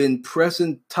who had been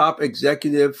pressing top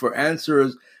executive for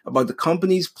answers about the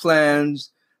company's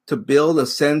plans to build a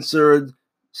censored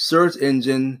search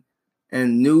engine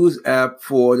and news app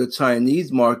for the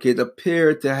Chinese market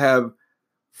appeared to have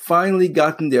finally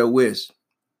gotten their wish.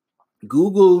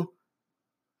 Google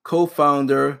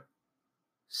co-founder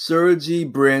Sergey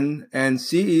Brin and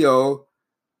CEO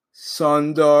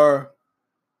Sundar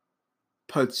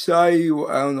Pichai,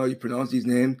 I don't know how you pronounce these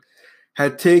names,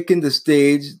 had taken the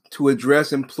stage to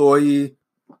address employee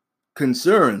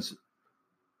concerns.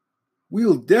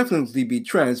 We'll definitely be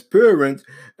transparent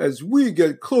as we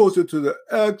get closer to the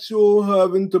actual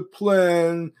having to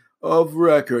plan of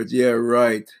records. Yeah,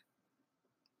 right.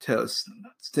 Tell us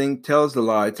the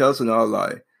lie. Tell us another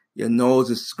lie. Your nose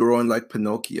is growing like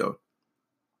Pinocchio.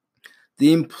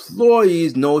 The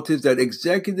employees noticed that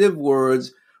executive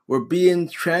words were being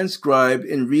transcribed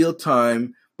in real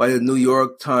time by the New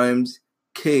York Times'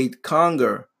 Kate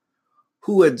Conger,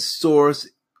 who had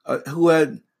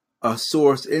a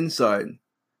source inside,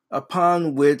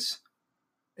 upon which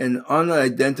an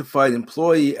unidentified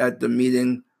employee at the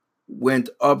meeting went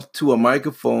up to a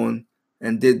microphone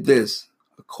and did this.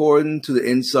 According to the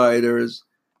insiders,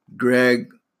 Greg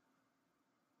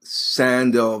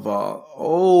Sandoval.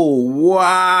 Oh,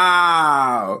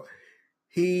 wow!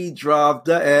 He dropped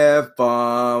the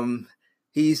F-bomb.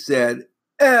 He said,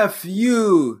 F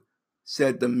you,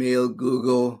 said the male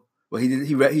Google. Well,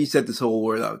 he said this whole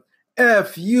word out.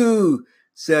 F you,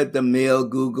 said the male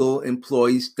Google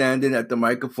employee standing at the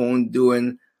microphone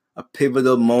during a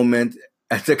pivotal moment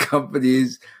at the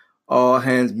company's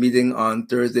all-hands meeting on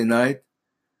Thursday night.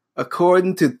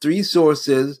 According to 3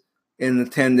 sources in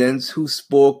attendance who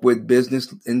spoke with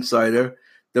Business Insider,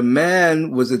 the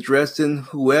man was addressing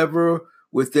whoever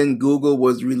within Google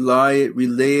was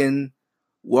relaying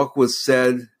what was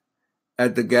said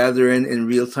at the gathering in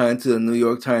real time to the New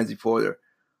York Times reporter.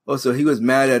 Also, he was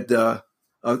mad at the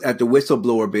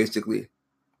whistleblower, basically.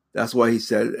 That's why he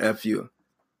said "F you."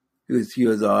 He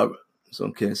was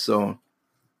okay. So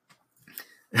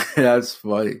that's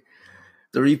funny.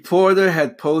 The reporter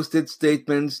had posted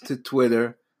statements to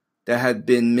Twitter that had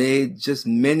been made just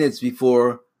minutes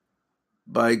before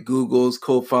by Google's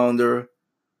co-founder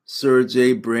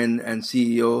Sergey Brin and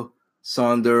CEO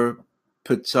Sundar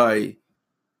Pichai,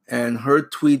 and her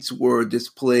tweets were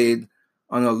displayed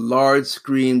on a large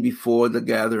screen before the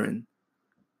gathering.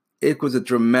 It was a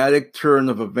dramatic turn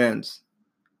of events,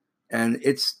 and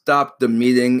it stopped the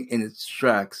meeting in its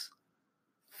tracks.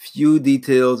 Few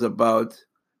details about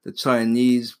the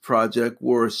Chinese project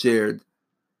were shared.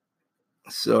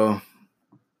 So,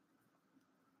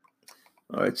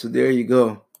 all right, so there you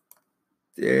go.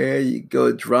 There you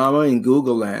go. Drama in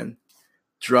Google land.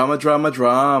 Drama, drama,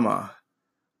 drama.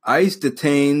 ICE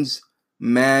detains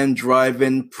man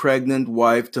driving pregnant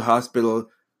wife to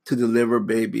hospital to deliver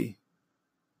baby.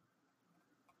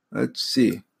 Let's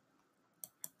see.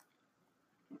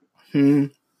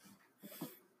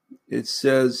 It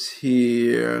says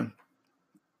here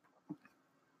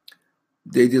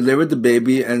they delivered the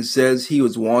baby and says he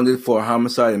was wanted for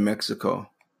homicide in Mexico.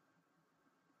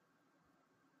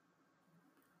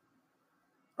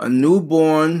 A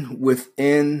newborn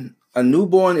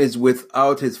is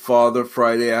without his father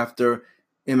Friday after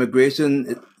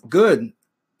immigration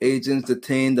agents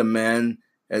detained a man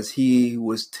as he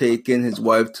was taking his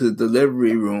wife to the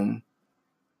delivery room.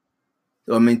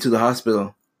 To the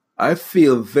hospital. I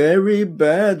feel very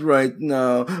bad right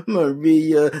now,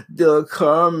 Maria del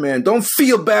Carmen. Don't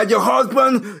feel bad, your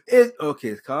husband is...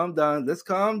 Okay, calm down. Let's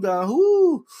calm down.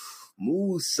 Ooh,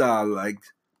 Musa, like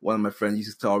one of my friends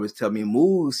used to always tell me,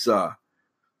 Musa.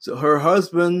 So her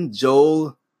husband,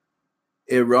 Joel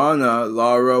Irana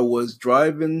Lara, was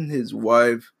driving his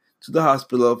wife to the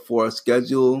hospital for a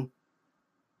scheduled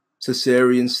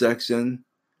cesarean section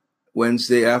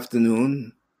Wednesday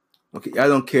afternoon. Okay, I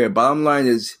don't care. Bottom line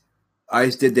is,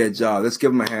 ICE did their job. Let's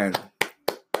give them a hand.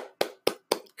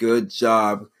 Good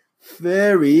job.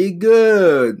 Very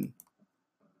good.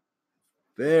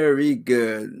 Very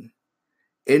good.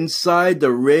 Inside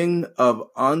the ring of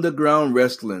underground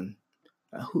wrestling.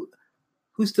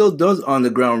 Who still does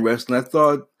underground wrestling? I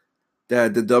thought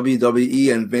that the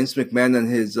WWE and Vince McMahon and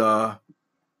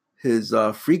his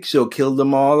freak show killed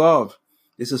them all off.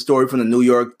 It's a story from the New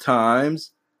York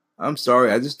Times. I'm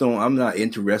sorry, I'm not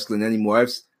into wrestling anymore.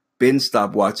 I've been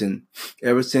stopped watching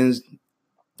ever since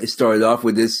it started off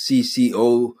with this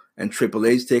CCO and Triple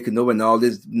H taking over and all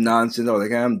this nonsense. I was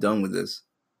like, I'm done with this.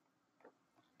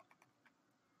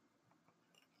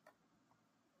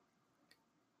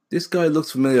 This guy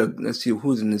looks familiar. Let's see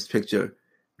who's in this picture.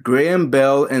 Graham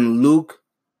Bell and Luke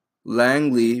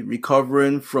Langley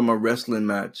recovering from a wrestling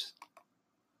match.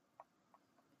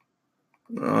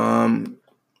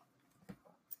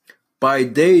 By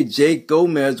day, Jake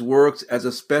Gomez works as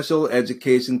a special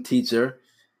education teacher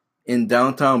in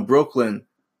downtown Brooklyn,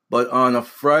 but on a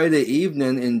Friday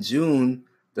evening in June,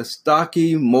 the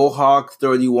stocky Mohawk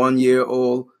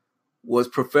 31-year-old was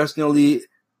professionally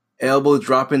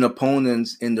elbow-dropping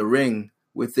opponents in the ring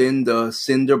within the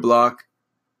cinder block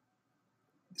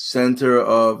center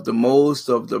of the most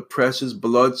of the Precious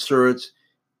Blood Church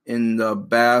in the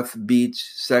Bath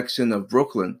Beach section of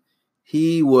Brooklyn.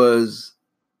 He was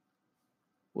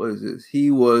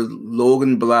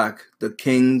Logan Black, the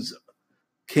king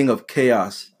of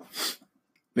chaos.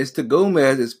 Mr.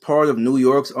 Gomez is part of New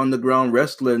York's underground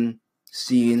wrestling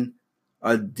scene,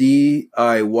 a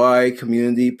DIY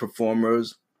community of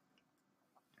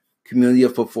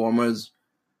performers,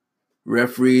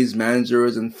 referees,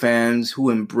 managers, and fans who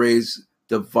embrace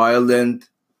the violent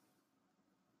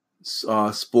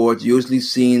sport usually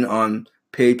seen on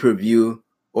pay-per-view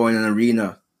or in an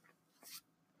arena.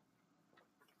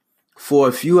 For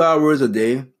a few hours a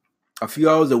day, a few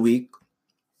hours a week,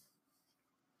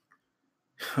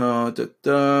 I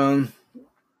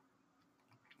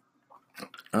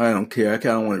don't care. I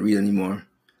don't want to read anymore.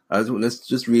 Let's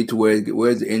just read to where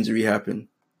the injury happened.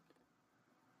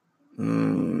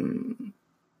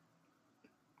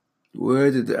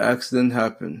 Where did the accident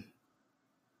happen?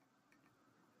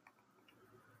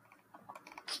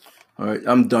 All right,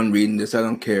 I'm done reading this. I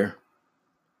don't care.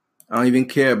 I don't even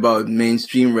care about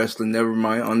mainstream wrestling. Never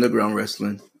mind underground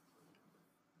wrestling.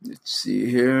 Let's see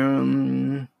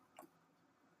here.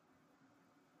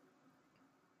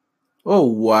 Oh,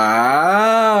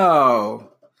 wow.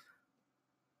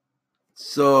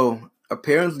 So,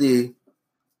 apparently,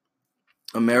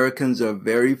 Americans are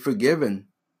very forgiving.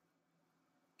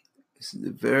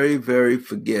 Very, very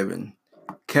forgiving.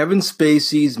 Kevin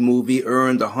Spacey's movie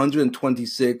earned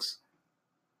 $126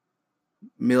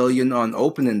 million on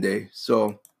opening day.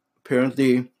 So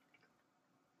apparently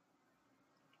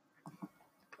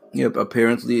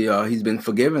he's been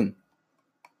forgiven.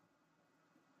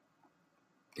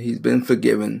 He's been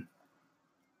forgiven.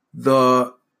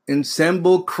 The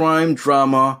ensemble crime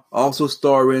drama, also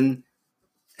starring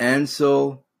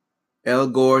Ansel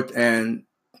Elgort and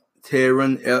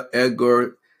Taron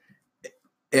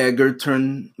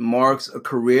Egerton, marks a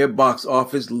career box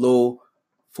office low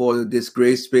for the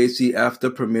disgraced Spacey after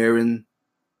premiering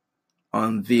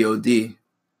on VOD.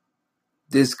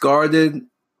 Disgraced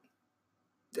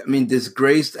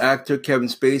actor Kevin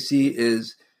Spacey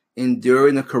is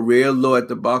enduring a career low at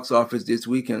the box office this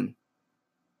weekend.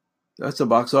 That's a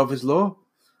box office low?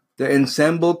 The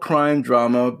ensemble crime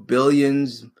drama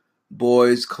Billions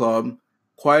Boys Club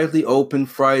quietly opened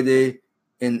Friday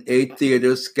in 8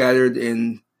 theaters scattered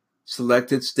in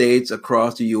selected states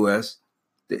across the U.S.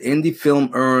 The indie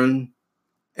film earned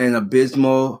an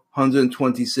abysmal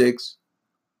 $126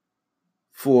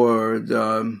 for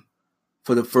the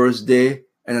first day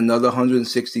and another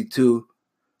 $162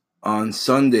 on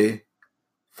Sunday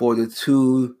for the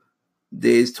 2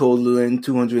 days, totaling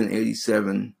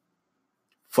 $287,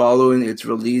 following its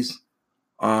release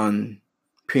on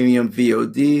premium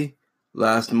VOD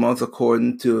last month,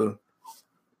 according to.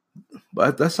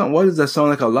 But why does that sound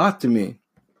like a lot to me?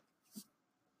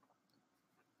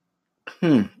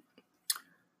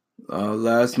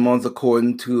 Last month,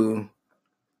 according to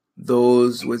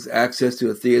those with access to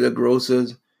a theater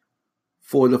grosses,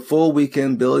 for the full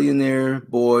weekend, Billionaire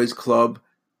Boys Club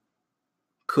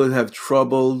could have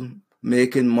trouble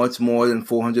making much more than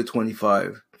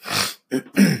 $425.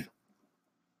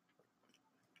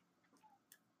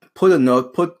 Put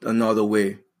another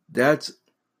way, that's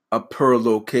a per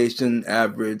location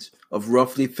average of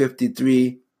roughly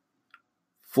 $53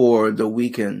 for the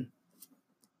weekend.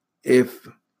 If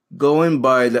going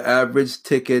by the average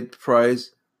ticket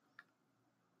price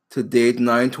to date,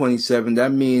 $927,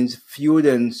 that means fewer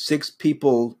than 6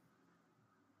 people.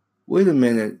 Wait a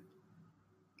minute.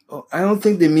 Oh, I don't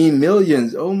think they mean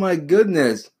millions. Oh my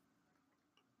goodness.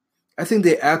 I think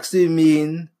they actually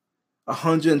mean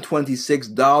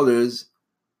 $126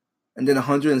 and then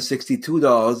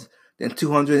 $162, then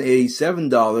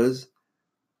 $287,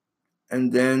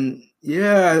 and then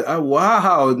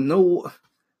wow, no.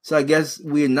 So I guess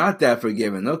we're not that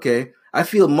forgiving. Okay, I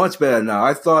feel much better now.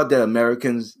 I thought that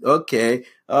Americans. Okay,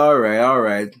 all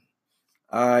right.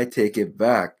 I take it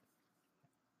back.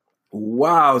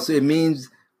 Wow, so it means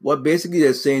what basically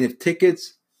they're saying, if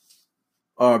tickets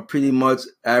are pretty much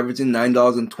averaging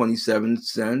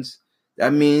 $9.27,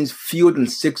 that means fewer than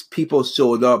 6 people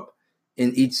showed up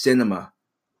in each cinema.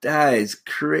 That is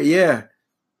crazy. Yeah,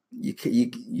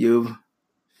 you've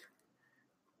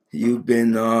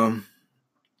been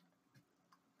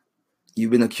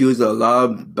accused of a lot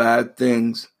of bad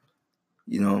things.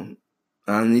 I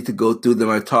don't need to go through them.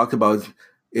 I talked about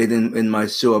it in my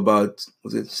show about,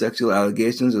 was it sexual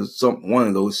allegations or one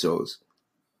of those shows,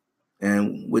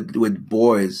 and with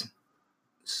boys.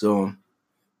 So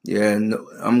yeah, no,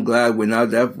 I'm glad we're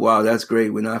not that. Wow, that's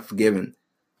great. We're not forgiven.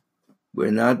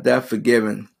 We're not that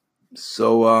forgiving.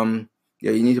 So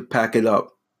you need to pack it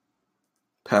up.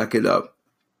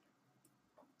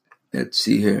 Let's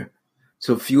see here.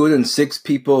 So fewer than 6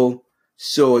 people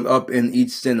showed up in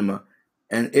each cinema,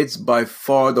 and it's by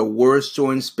far the worst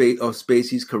showing of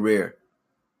Spacey's career.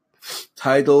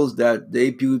 Titles that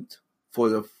debuted for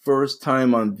the first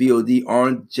time on VOD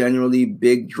aren't generally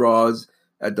big draws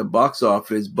at the box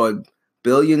office, but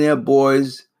Billionaire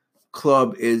Boys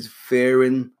Club is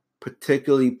faring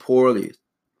particularly poorly.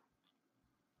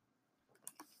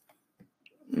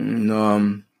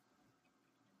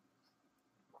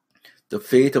 The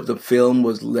fate of the film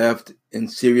was left in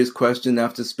serious question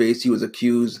after Spacey was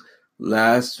accused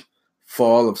last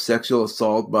fall of sexual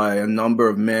assault by a number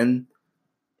of men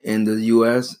in the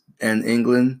U.S. and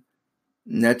England.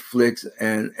 Netflix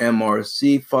and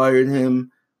MRC fired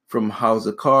him from House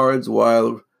of Cards,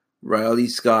 while Riley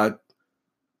Scott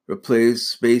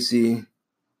replaced Spacey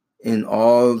in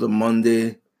All the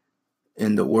Monday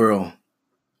in the World.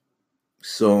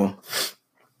 So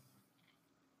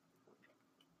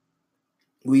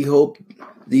we hope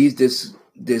these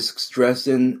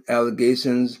distressing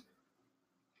allegations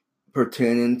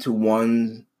pertaining to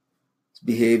one's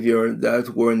behavior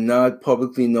that were not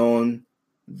publicly known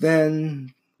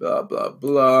then, blah, blah,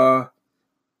 blah.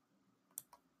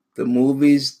 The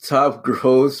movie's top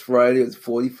gross Friday was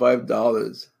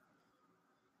 $45.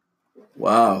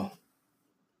 Wow.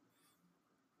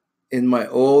 in my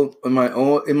old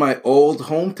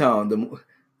hometown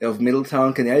of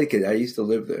Middletown, Connecticut. I used to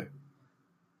live there.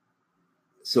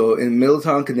 So in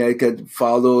Middletown, Connecticut,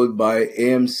 followed by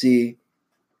AMC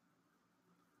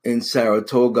in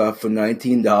Saratoga for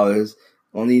 $19.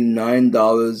 Only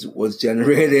 $9 was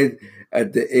generated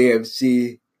at the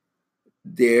AMC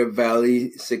Deer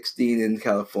Valley 16 in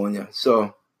California.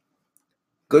 So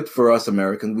good for us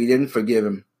Americans. We didn't forgive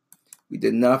him. We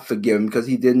did not forgive him because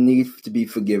he didn't need to be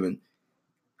forgiven.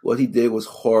 What he did was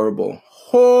horrible.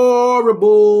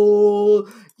 Horrible!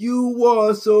 You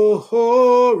are so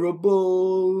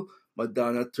horrible.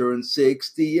 Madonna turned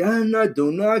 60 and I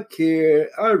do not care.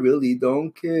 I really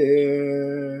don't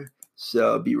care.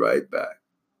 So I'll be right back.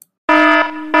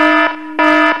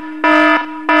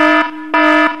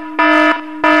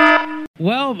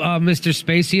 Well, Mr.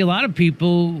 Spacey, a lot of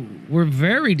people were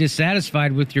very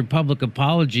dissatisfied with your public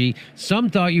apology. Some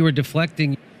thought you were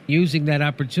deflecting, using that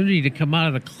opportunity to come out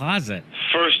of the closet.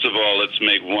 First of all, let's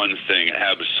make one thing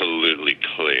absolutely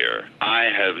clear. I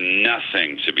have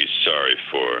nothing to be sorry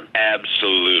for.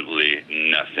 Absolutely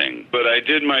nothing. But I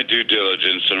did my due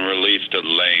diligence and released a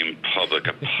lame public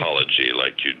apology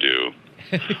like you do.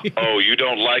 Oh, you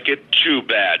don't like it? Too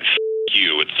bad.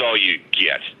 You. It's all you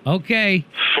get. Okay.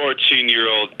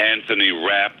 14-year-old Anthony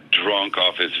Rapp drunk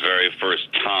off his very first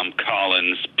Tom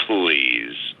Collins,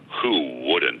 please. Who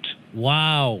wouldn't?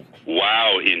 Wow.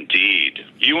 Wow, indeed.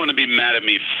 You want to be mad at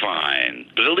me? Fine.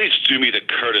 But at least do me the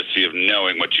courtesy of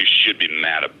knowing what you should be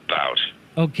mad about.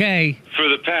 Okay. For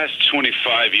the past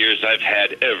 25 years, I've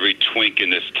had every twink in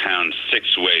this town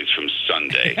 6 ways from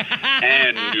Sunday.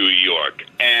 And New York.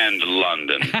 And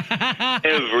London.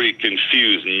 Every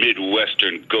confused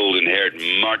Midwestern golden-haired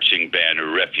marching band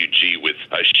refugee with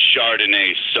a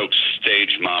Chardonnay-soaked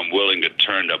stage mom willing to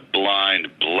turn a blind,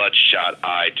 bloodshot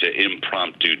eye to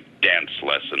impromptu dance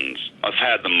lessons. I've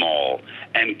had them all.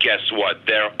 And guess what?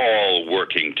 They're all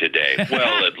working today.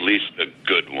 Well, at least the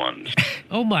good ones.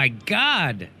 Oh, my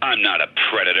God. I'm not a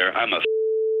predator. I'm a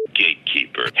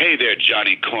gatekeeper. Hey there,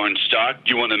 Johnny Cornstalk.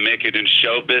 You want to make it in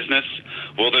show business?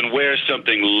 Well, then wear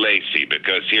something lacy,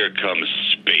 because here comes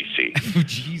Spacey. Oh,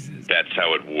 Jesus. That's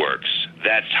how it works.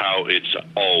 That's how it's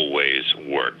always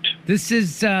worked. This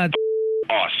is,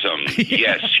 Awesome.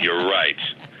 Yes, you're right.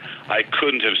 I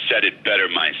couldn't have said it better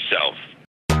myself.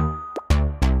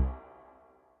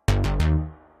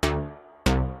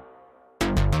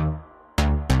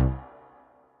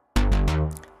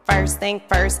 First thing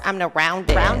first, I'm the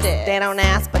roundest. They don't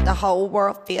ask, but the whole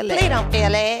world feel it. They don't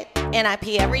feel it.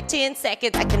 NIP every 10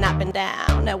 seconds, I can up and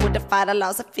down. That would defy the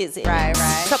laws of physics. Right.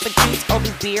 Cup of juice,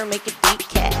 open beer, make it deep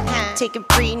cat. Taking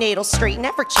prenatal straight,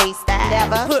 never chase that.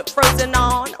 Never. Put frozen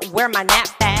on, wear my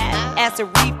knapsack. Acid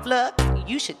reflux,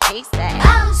 you should taste that.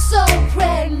 I'm so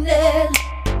pregnant.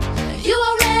 You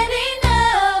already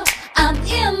know I'm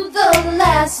in the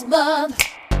last month.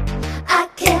 I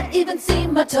can't even see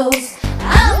my toes.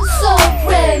 I'm so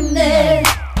pregnant.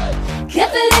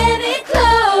 Can't fit any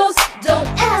clothes. Don't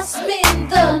ask me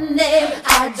the name.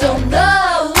 I don't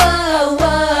know.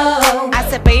 I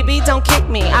said, baby, don't kick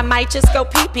me. I might just go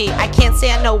pee-pee. I can't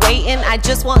stand no waiting. I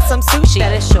just want some sushi.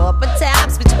 Better show up on time.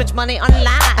 Spend too much money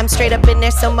online. I'm straight up in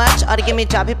there so much. Ought to give me a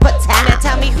job and put time. Now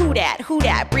tell me who that? Who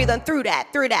that? Breathe on through that.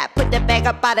 Put the bag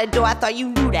up by the door. I thought you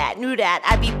knew that.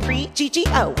 I be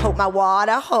pre-GGO. Hope my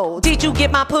water holds. Did you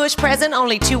get my push present?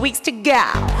 Only 2 weeks to go.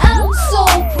 I'm so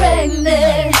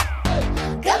pregnant.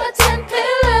 Got my 10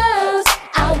 pillows.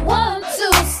 I want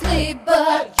to sleep,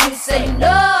 but you say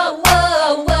no.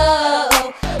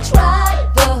 Try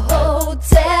the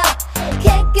hotel.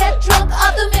 Can't get drunk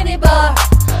off the minibar.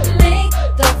 Make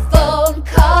the phone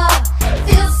call.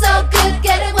 Feels so good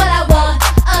getting what I want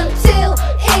until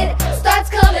it starts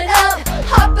coming up.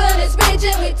 Heartburn is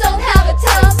raging, we don't have a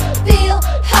tongue. Feel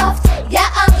puffed, yeah,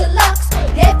 I'm deluxe.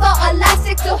 Gave for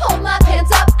elastic to hold my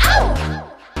pants up. Ow!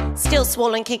 Still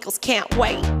swollen kinkles, can't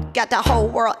wait. Got the whole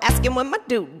world asking when my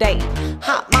due date.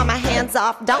 Hot mama, hands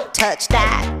off, don't touch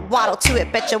that. Waddle to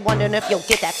it, bet you're wondering if you'll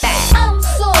get that back. I'm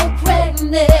so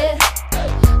pregnant.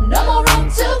 No more room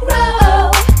to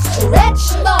grow.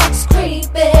 Stretch marks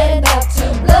creeping, about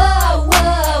to blow.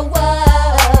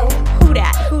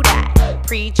 Who that?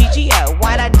 Pre-GGO.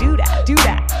 Why'd I do that?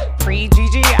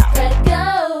 Pre-GGO. Let go.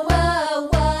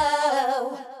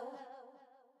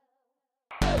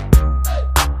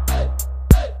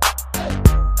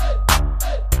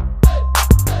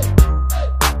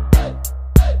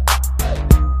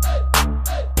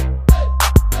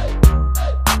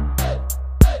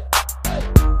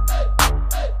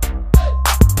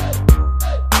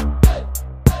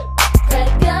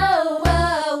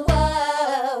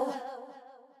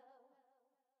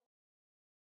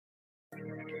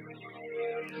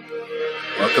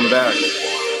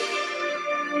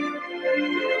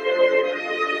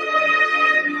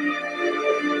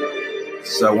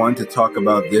 So I wanted to talk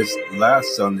about this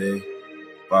last Sunday,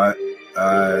 but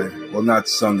well, not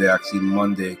Sunday, actually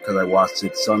Monday, because I watched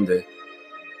it Sunday.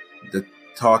 The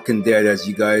Talking Dead, as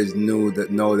you guys know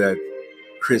that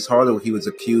Chris Hardwick, he was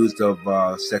accused of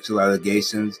sexual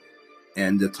allegations,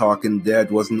 and The Talking Dead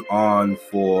wasn't on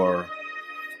for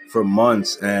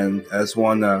months. And I just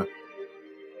want to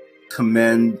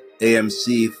commend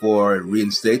AMC for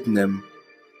reinstating him,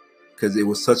 because it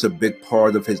was such a big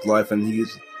part of his life, and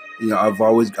he's,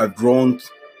 I've grown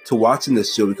to watching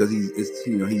this show because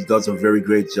he does a very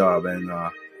great job, and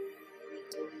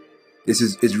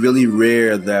it's really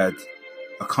rare that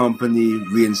a company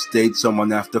reinstates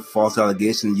someone after false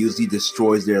allegations. Usually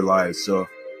destroys their lives. So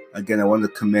again, I want to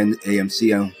commend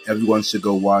AMC, and everyone should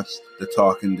go watch The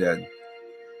Talking Dead.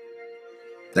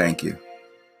 Thank you.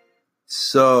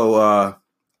 So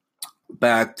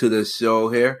back to the show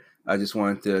here. I just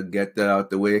wanted to get that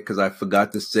out the way because I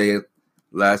forgot to say it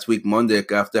last week, Monday,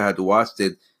 after I had watched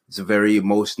it. It's a very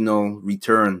emotional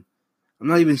return. I'm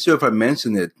not even sure if I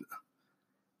mentioned it.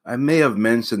 I may have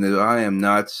mentioned it. I am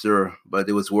not sure, but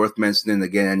it was worth mentioning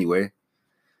again anyway.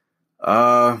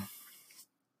 So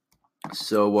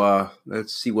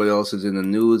let's see what else is in the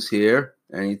news here.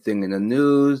 Anything in the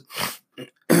news?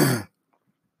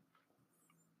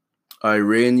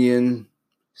 Iranian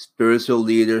spiritual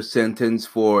leader sentenced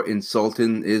for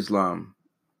insulting Islam.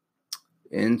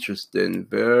 Interesting.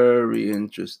 Very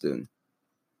interesting.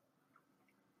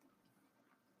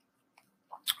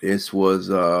 This was,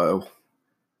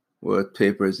 what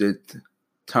paper is it?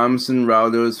 Thomson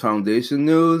Reuters Foundation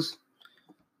News.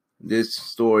 This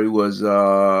story was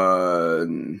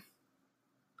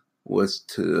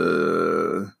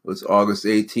August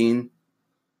 18.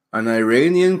 An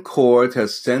Iranian court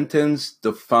has sentenced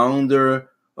the founder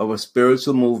of a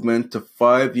spiritual movement to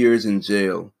 5 years in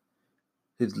jail.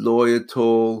 His lawyer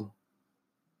told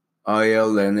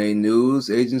ILNA news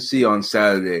agency on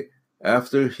Saturday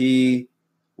after he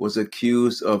was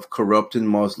accused of corrupting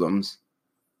Muslims.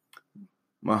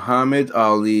 Muhammad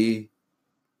Ali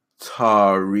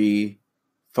Tari,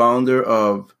 founder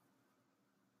of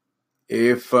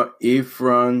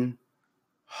Ifran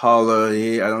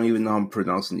Halahi, I don't even know how I'm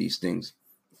pronouncing these things,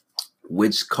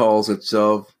 which calls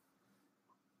itself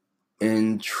I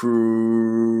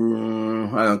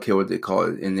don't care what they call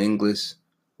it in English,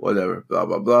 whatever, blah,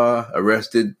 blah, blah,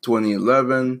 arrested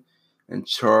 2011 and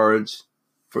charged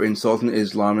for insulting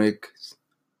Islamic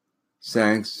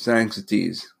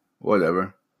sanctities,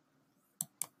 whatever.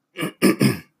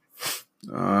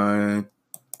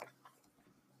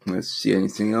 Let's see,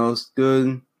 anything else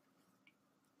good?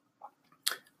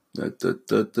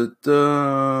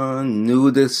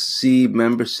 Nudity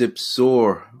membership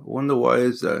soar. I wonder why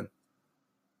is that?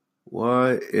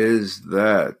 Why is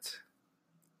that?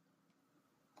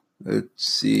 Let's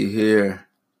see here.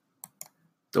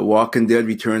 The Walking Dead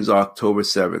returns October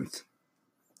 7th.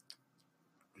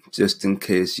 Just in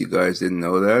case you guys didn't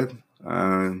know that.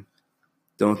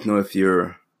 Don't know if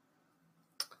you're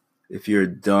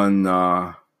done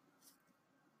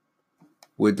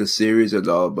with the series at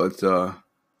all, but I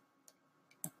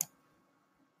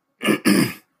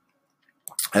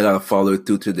gotta follow it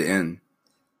through to the end.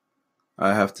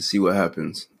 I have to see what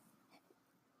happens.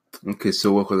 Okay,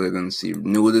 so what are they gonna see?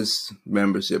 Nudist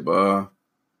membership.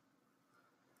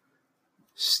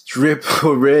 Strip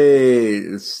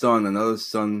parade. Sun, another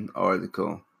Sun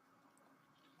article.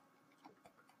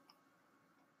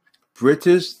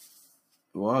 British.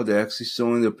 Wow, they're actually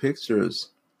showing the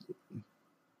pictures.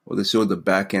 Well, they showed the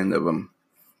back end of them.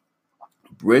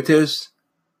 British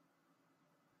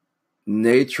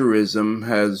Naturism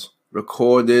has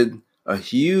recorded a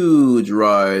huge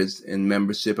rise in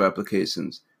membership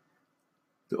applications.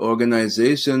 The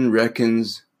organization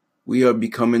reckons we are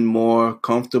becoming more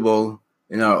comfortable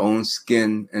in our own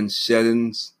skin and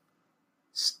shedding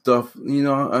stuff.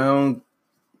 We're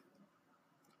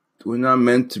not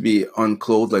meant to be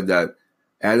unclothed like that.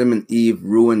 Adam and Eve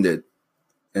ruined it.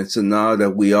 And so now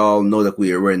that we all know that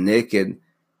we're naked,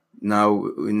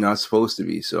 now we're not supposed to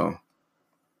be. So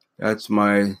that's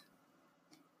my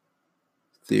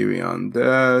theory on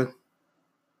that.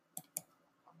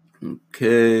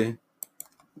 Okay.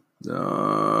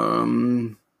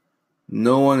 No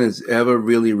one is ever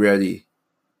really ready.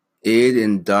 Aid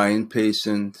in dying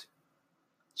patient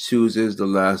chooses the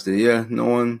last day. Yeah, no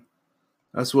one.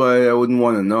 That's why I wouldn't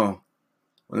want to know.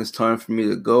 When it's time for me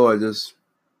to go, I just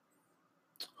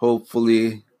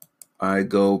hopefully I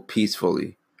go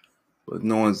peacefully. But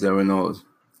no one's ever knows.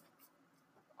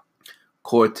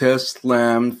 Cortez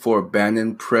slammed for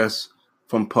banning press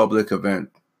from public event.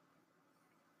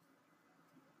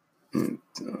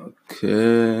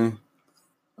 Okay.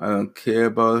 I don't care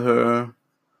about her.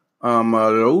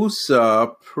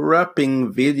 Omarosa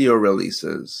prepping video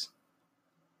releases.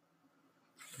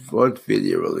 What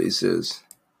video releases?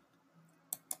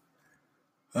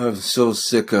 I'm so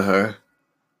sick of her.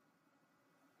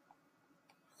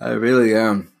 I really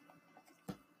am.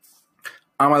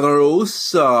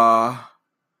 Omarosa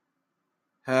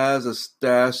has a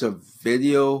stash of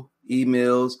video,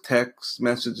 emails, text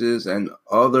messages, and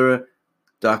other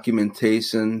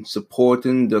documentation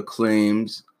supporting the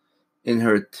claims in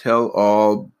her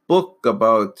tell-all book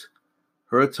about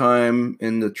her time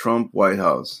in the Trump White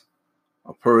House.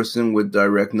 A person with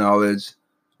direct knowledge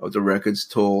of the records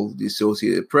told the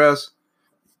Associated Press,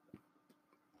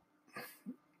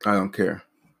 I don't care.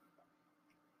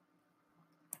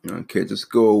 I don't care,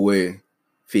 just go away.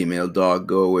 Female dog,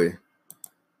 go away.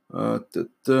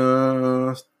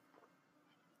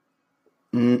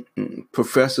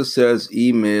 Professor says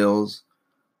emails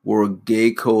were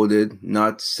gay coded,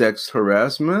 not sex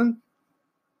harassment?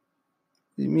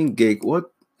 What do you mean gay?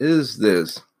 What is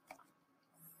this?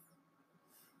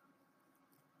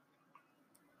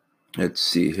 Let's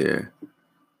see here.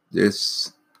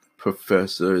 This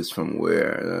professor is from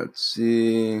where? Let's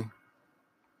see.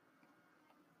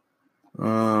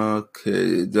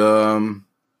 Okay,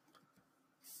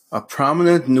 a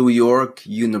prominent New York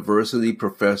University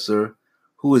professor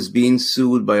who is being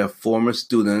sued by a former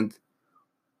student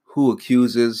who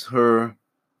accuses her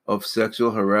of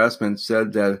sexual harassment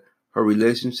said that her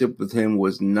relationship with him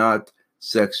was not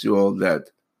sexual, that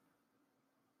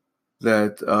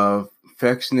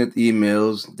affectionate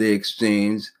emails they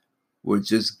exchanged were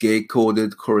just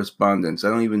gay-coded correspondence. I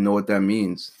don't even know what that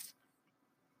means.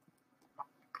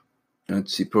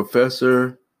 Let's see.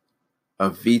 Professor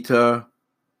Avita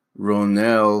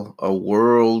Ronell, a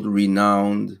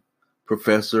world-renowned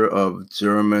professor of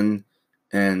German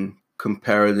and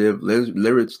comparative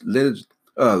literature,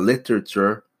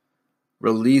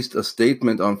 released a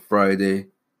statement on Friday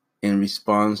in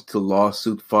response to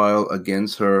lawsuit filed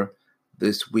against her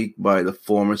this week by the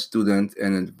former student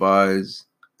and advisee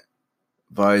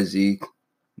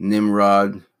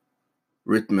Nimrod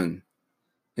Rittman.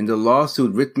 In the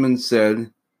lawsuit, Rittman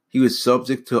said he was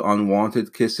subject to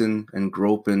unwanted kissing and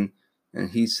groping, and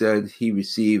he said he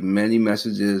received many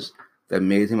messages that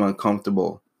made him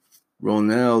uncomfortable.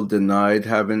 Ronell denied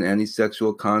having any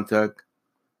sexual contact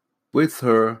with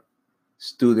her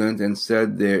student and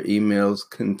said their emails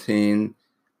contained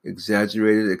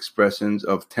exaggerated expressions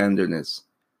of tenderness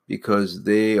because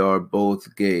they are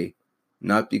both gay,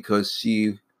 not because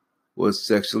she was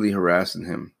sexually harassing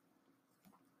him.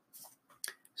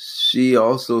 She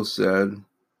also said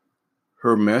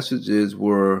her messages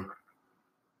were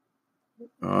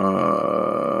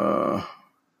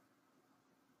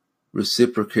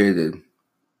reciprocated.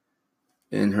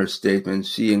 In her statement,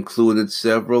 she included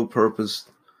several I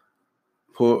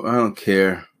don't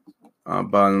care.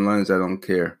 Bottom line is I don't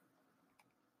care.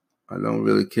 I don't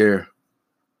really care.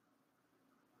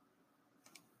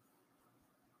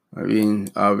 I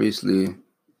mean, obviously,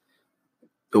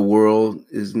 the world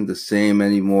isn't the same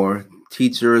anymore.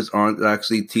 Teachers aren't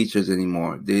actually teachers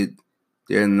anymore.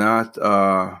 They're not.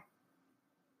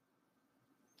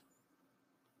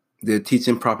 They're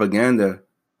teaching propaganda,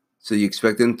 so you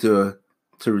expect them to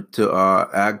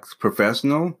act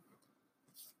professional?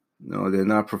 No, they're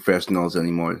not professionals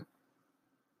anymore.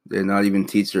 They're not even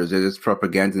teachers. They're just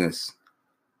propagandists.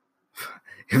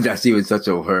 If that's even such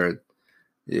a word.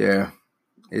 Yeah,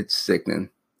 it's sickening.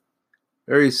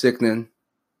 Very sickening.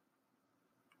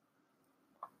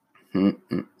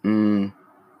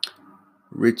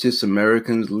 Richest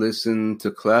Americans listen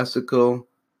to classical.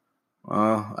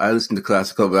 I listen to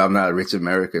classical, but I'm not a rich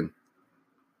American.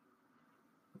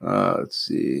 Let's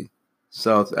see.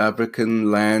 South African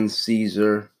land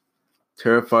seizure.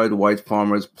 Terrified white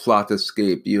farmers plot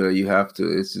escape. You have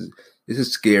to. This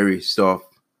is scary stuff.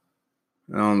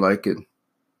 I don't like it.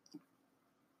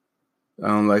 I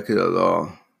don't like it at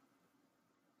all.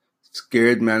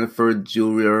 Scared Manafort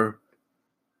jeweler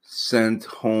sent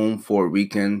home for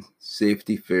weekend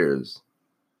safety fears.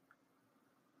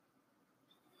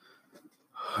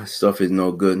 This stuff is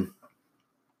no good.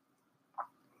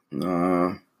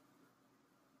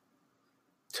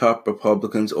 Top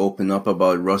Republicans open up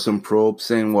about Russian probe,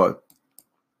 saying what?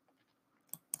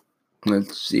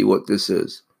 Let's see what this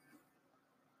is.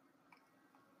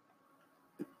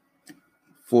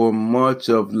 For much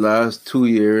of the last 2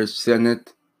 years,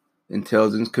 Senate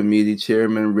Intelligence Committee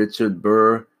Chairman Richard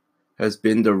Burr has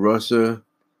been the Russia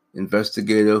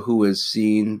investigator who is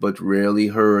seen but rarely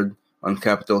heard on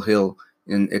Capitol Hill.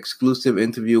 In an exclusive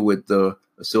interview with the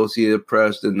Associated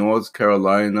Press, the North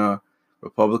Carolina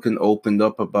Republican opened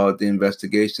up about the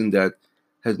investigation that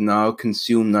has now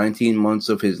consumed 19 months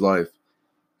of his life.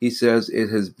 He says it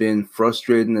has been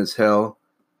frustrating as hell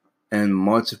and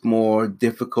much more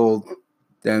difficult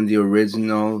than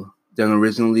originally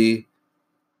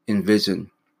envisioned.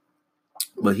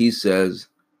 But he says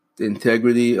the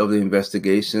integrity of the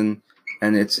investigation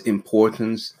and its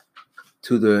importance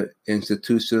to the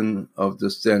institution of the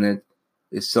Senate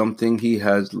is something he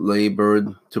has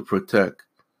labored to protect.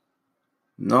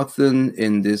 Nothing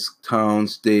in this town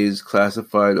stays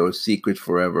classified or secret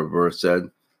forever, Burr said,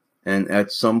 and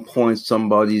at some point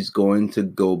somebody's going to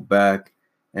go back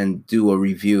and do a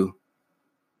review.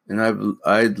 And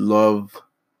I'd love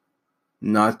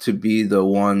not to be the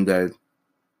one that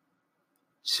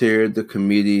chaired the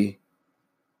committee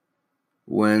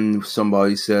when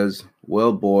somebody says,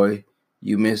 well, boy,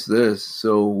 you missed this,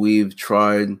 so we've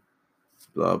tried,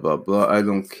 blah, blah, blah. I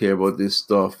don't care about this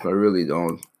stuff. I really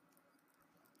don't.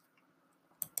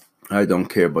 I don't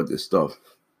care about this stuff.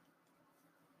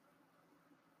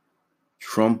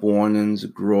 Trump warnings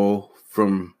grow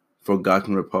from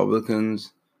forgotten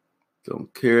Republicans.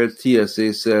 Don't care.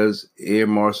 TSA says air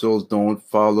marshals don't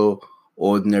follow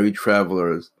ordinary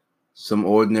travelers. Some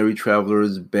ordinary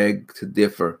travelers beg to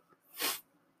differ.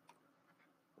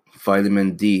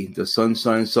 Vitamin D. The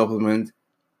Sunshine Supplement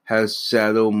has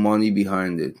shadow money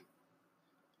behind it.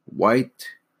 White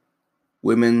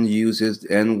women uses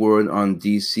the N-word on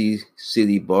DC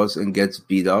city bus and gets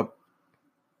beat up.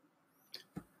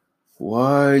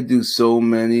 Why do so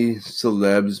many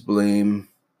celebs blame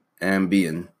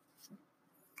Ambien?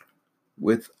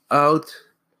 Without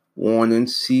warning,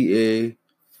 CA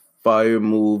fire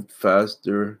moved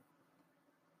faster.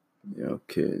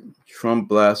 Okay. Trump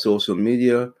blasts social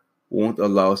media, won't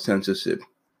allow censorship.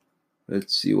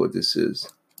 Let's see what this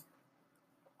is.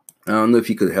 I don't know if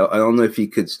he could help. I don't know if he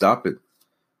could stop it,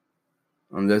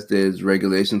 unless there's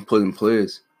regulations put in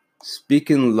place.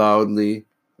 Speaking loudly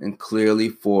and clearly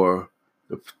for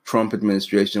the Trump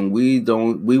administration, we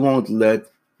won't let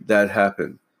that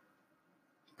happen.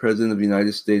 President of the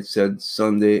United States said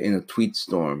Sunday in a tweet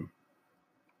storm.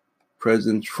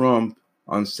 President Trump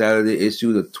on Saturday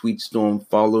issued a tweet storm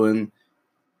following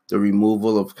the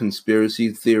removal of conspiracy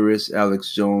theorist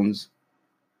Alex Jones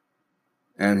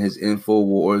and his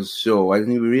InfoWars show. I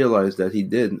didn't even realize that he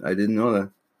did. I didn't know that.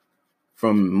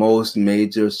 From most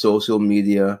major social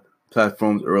media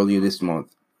platforms earlier this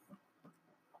month.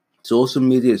 Social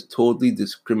media is totally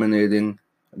discriminating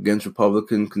against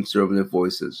Republican conservative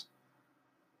voices.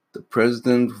 The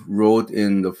president wrote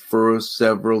in the first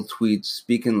several tweets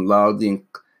speaking loudly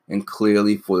and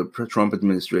clearly for the Trump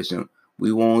administration.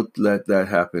 We won't let that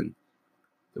happen.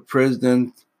 The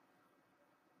president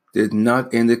did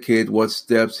not indicate what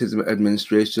steps his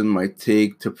administration might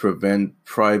take to prevent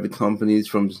private companies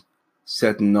from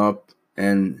setting up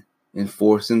and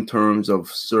enforcing terms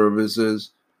of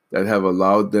services that have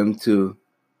allowed them to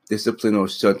discipline or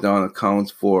shut down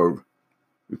accounts for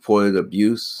reported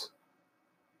abuse.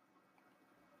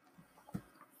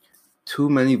 Too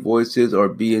many voices are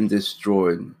being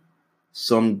destroyed,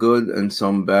 some good and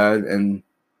some bad, and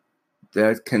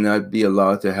that cannot be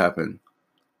allowed to happen.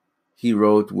 He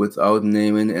wrote without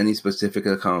naming any specific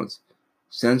accounts.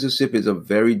 Censorship is a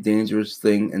very dangerous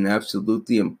thing and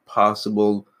absolutely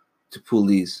impossible to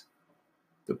police.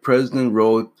 The president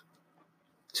wrote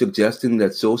suggesting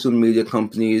that social media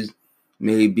companies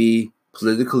may be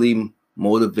politically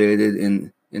motivated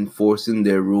in enforcing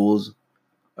their rules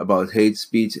about hate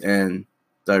speech and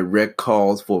direct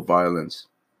calls for violence.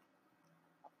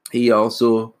 He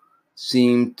also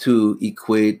seemed to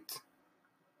equate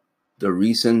the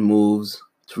recent moves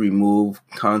to remove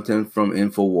content from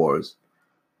InfoWars,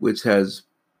 which has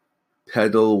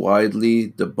peddled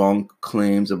widely debunked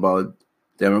claims about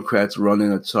Democrats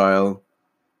running a child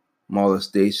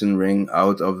molestation ring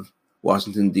out of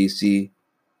Washington, D.C.,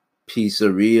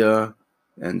 pizzeria,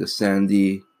 and the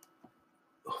Sandy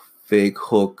fake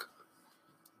Hook,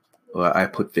 or I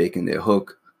put fake in there,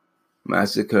 Hook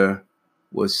massacre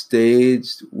was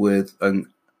staged with a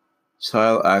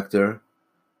child actor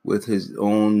with his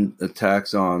own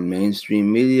attacks on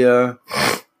mainstream media.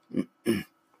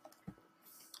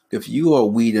 If you are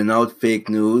weeding out fake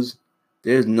news,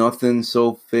 there's nothing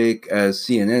so fake as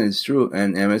CNN, it's true,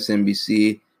 and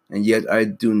MSNBC, and yet I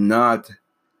do not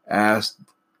ask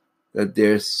that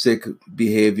their sick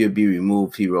behavior be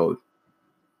removed, he wrote.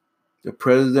 The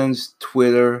president's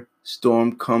Twitter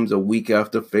storm comes a week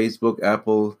after Facebook,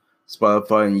 Apple,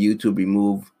 Spotify, and YouTube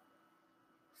removed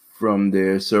from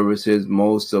their services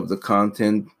most of the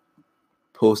content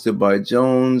posted by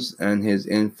Jones and his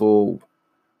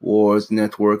InfoWars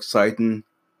network, citing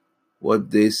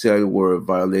what they said were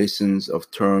violations of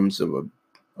terms of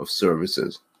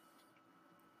services.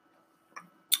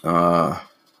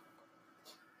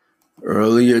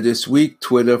 Earlier this week,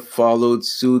 Twitter followed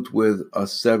suit with a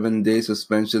 7-day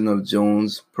suspension of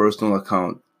Jones' personal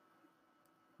account.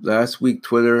 Last week,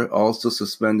 Twitter also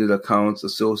suspended accounts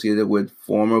associated with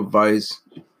former Vice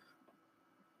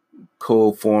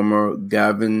co-former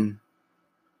Gavin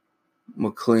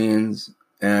McLean's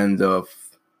and the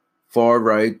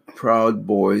far-right Proud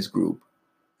Boys group.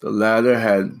 The latter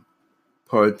had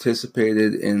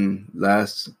participated in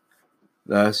last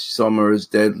summer's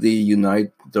deadly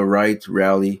Unite the Right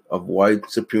rally of white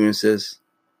supremacists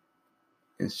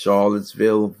in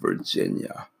Charlottesville,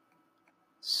 Virginia.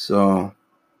 So,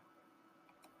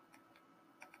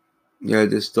 yeah,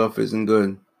 this stuff isn't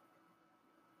good.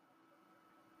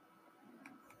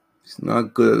 It's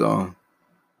not good at all.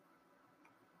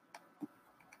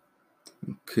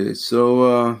 Okay,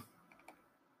 so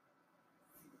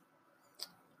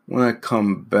when I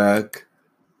come back,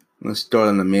 I'm going to start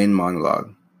on the main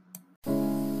monologue.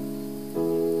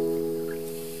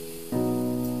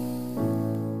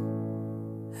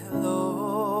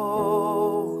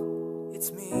 Hello,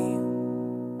 it's me.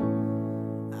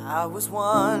 I was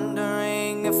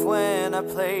wondering if when I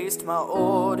placed my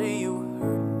order you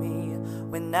heard me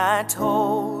when I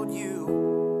told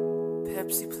you,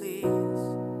 Pepsi please.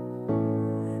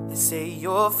 They say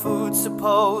your food's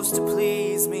supposed to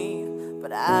please me,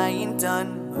 but I ain't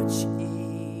done much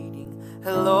eating.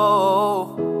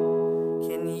 Hello,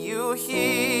 can you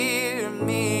hear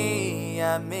me?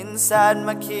 I'm inside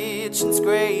my kitchen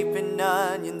scraping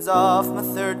onions off my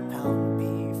 3rd-pound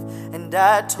beef, and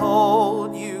I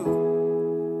told you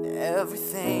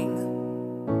everything,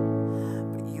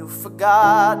 but you've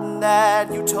forgotten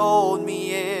that you told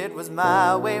me it was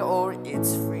my way or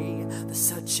it's free. There's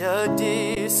such a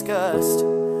disgust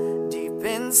deep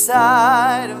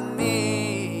inside of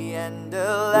me and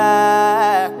a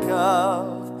lack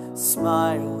of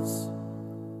smiles.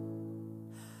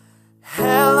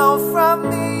 Hello from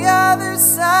the other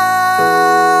side.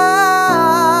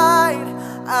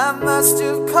 I must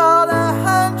have called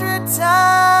 100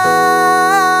 times,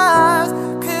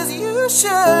 'cause you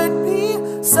should be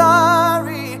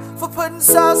sorry for putting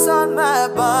sauce on my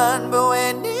bun, but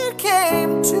when it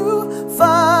came to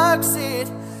fucks, it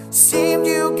seemed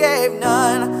you gave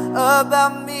none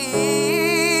about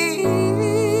me.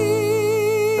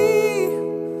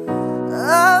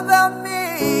 About me.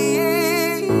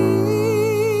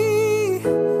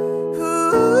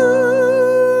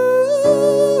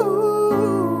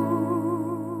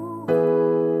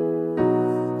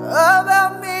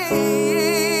 About me.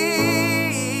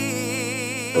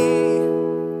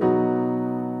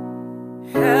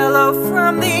 Hello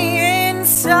from the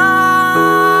inside.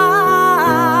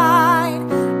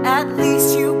 At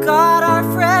least you got our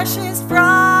freshest fries,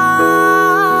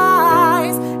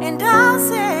 and I'll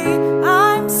say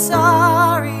I'm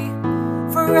sorry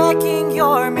for wrecking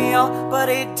your meal, but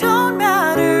it don't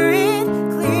matter. It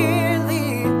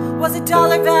clearly was a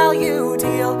dollar value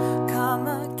deal. Come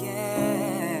again.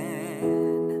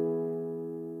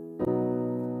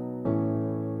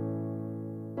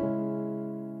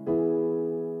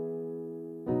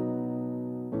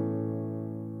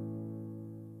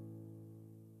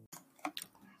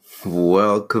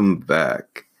 Welcome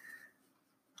back.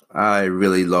 I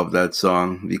really love that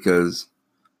song because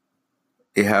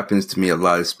it happens to me a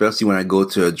lot, especially when I go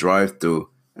to a drive-thru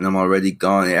and I'm already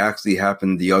gone. It actually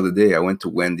happened the other day. I went to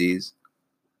Wendy's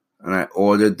and I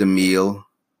ordered the meal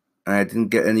and I didn't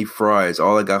get any fries.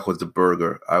 All I got was the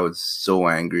burger. I was so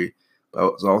angry, but I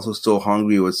was also so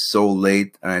hungry. It was so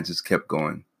late and I just kept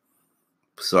going.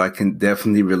 So I can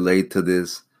definitely relate to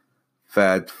this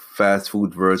fast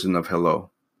food version of hello.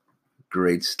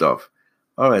 Great stuff.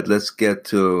 All right, let's get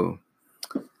to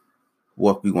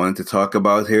what we wanted to talk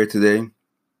about here today.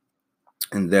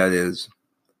 And that is,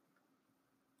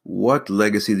 what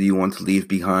legacy do you want to leave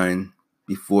behind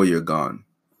before you're gone?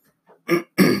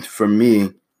 For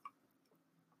me,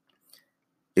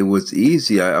 it was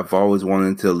easy. I've always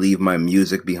wanted to leave my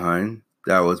music behind.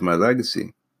 That was my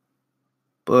legacy.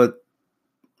 But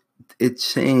it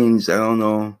changed. I don't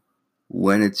know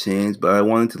when it changed, but I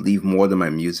wanted to leave more than my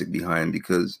music behind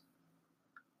because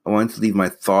I wanted to leave my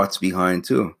thoughts behind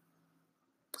too.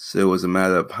 So it was a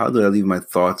matter of, how do I leave my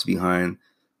thoughts behind?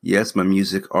 Yes, my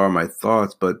music are my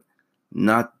thoughts, but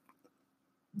not.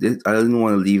 I didn't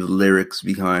want to leave lyrics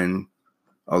behind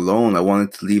alone. I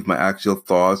wanted to leave my actual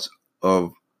thoughts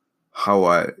of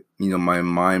how my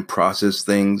mind process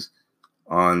things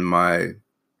on my,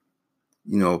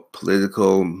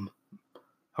 political,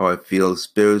 how I feel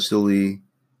spiritually,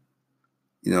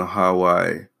 how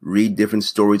I read different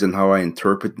stories and how I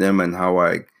interpret them and how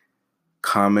I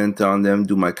comment on them,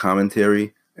 do my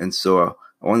commentary. And so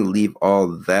I want to leave all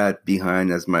that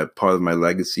behind as my part of my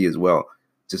legacy as well.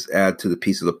 Just add to the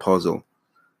piece of the puzzle.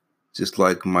 Just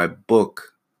like my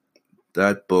book,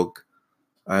 that book,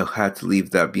 I had to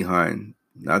leave that behind.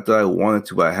 Not that I wanted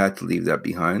to, but I had to leave that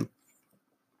behind.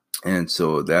 And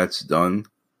so that's done.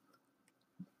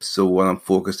 So what I'm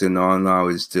focusing on now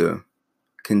is to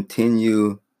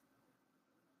continue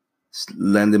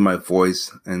lending my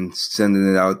voice and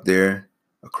sending it out there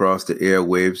across the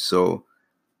airwaves so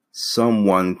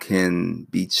someone can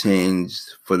be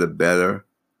changed for the better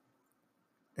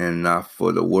and not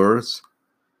for the worse.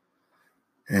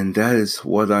 And that is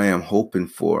what I am hoping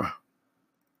for.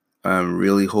 I'm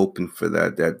really hoping for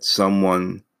that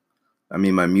someone,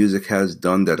 my music has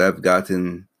done that. I've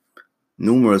gotten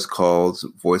numerous calls,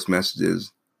 voice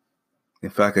messages. In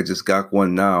fact, I just got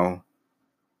one now,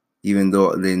 even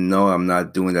though they know I'm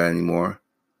not doing that anymore.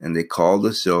 And they call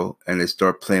the show and they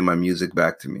start playing my music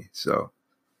back to me. So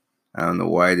I don't know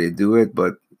why they do it,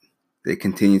 but they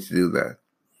continue to do that.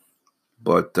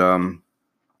 But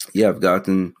I've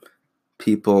gotten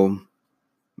people.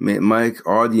 My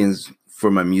audience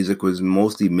for my music was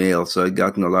mostly male, so I've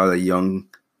gotten a lot of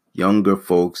younger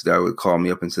folks that would call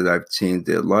me up and said I've changed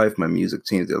their life, my music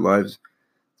changed their lives.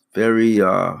 Very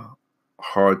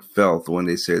heartfelt when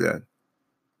they say that.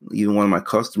 Even one of my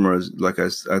customers, like I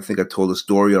think I told a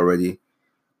story already,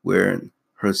 where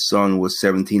her son was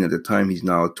 17 at the time. He's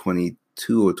now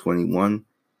 22 or 21.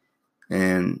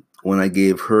 And when I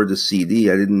gave her the CD,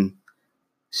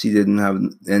 she didn't have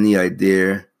any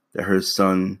idea that her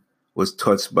son was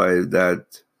touched by that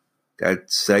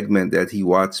segment that he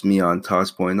watched me on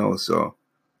Tosh.0. So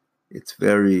it's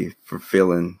very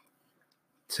fulfilling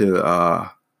to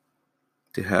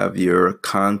have your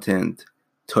content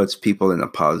touch people in a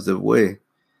positive way.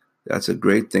 That's a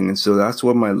great thing. And so that's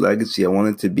what my legacy, I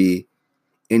want it to be.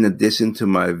 In addition to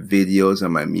my videos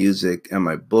and my music and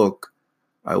my book,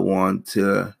 I want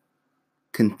to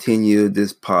continue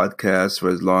this podcast for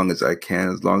as long as I can,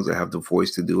 as long as I have the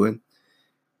voice to do it,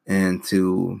 and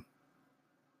to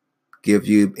give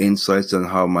you insights on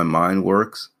how my mind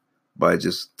works by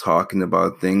just talking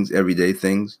about things, everyday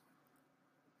things.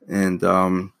 And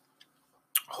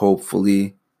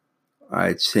hopefully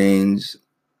I change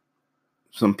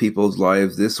some people's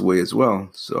lives this way as well.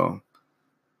 So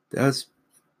that's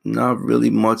not really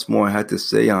much more I had to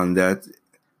say on that.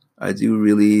 I do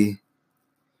really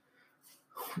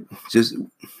just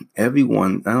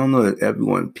everyone, I don't know that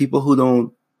everyone, people who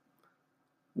don't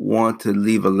want to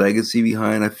leave a legacy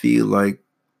behind, I feel like,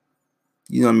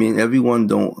 everyone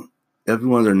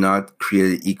are not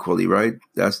created equally, right?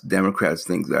 That's Democrats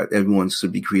think that everyone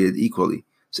should be created equally.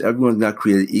 So everyone's not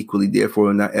created equally,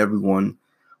 therefore not everyone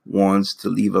wants to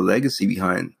leave a legacy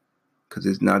behind because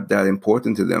it's not that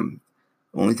important to them.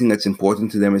 The only thing that's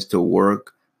important to them is to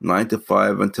work 9 to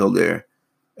 5 until they're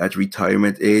at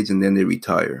retirement age, and then they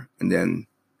retire. And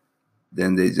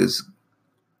then they just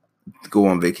go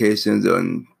on vacations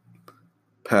and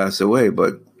pass away.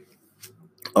 But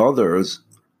others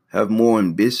have more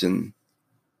ambition.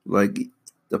 Like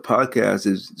the podcast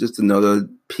is just another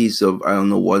piece of, I don't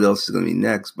know what else is going to be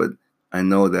next, but I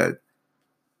know that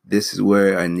this is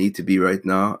where I need to be right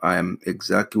now. I am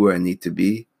exactly where I need to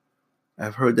be.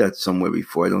 I've heard that somewhere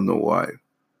before. I don't know why.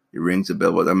 It rings a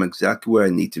bell, but I'm exactly where I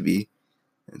need to be.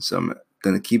 And so I'm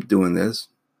going to keep doing this.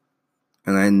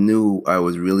 And I knew I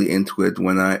was really into it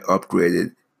when I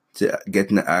upgraded to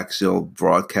getting the actual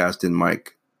broadcasting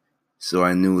mic. So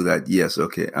I knew that, yes,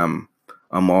 okay, I'm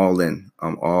all in.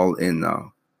 I'm all in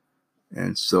now.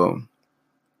 And so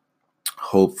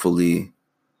hopefully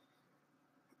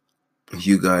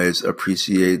you guys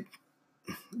appreciate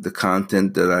the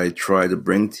content that I try to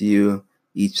bring to you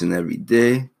each and every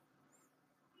day,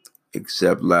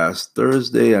 except last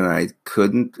Thursday, and I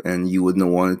couldn't, and you wouldn't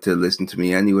have wanted to listen to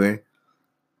me anyway.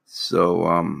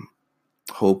 So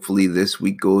hopefully this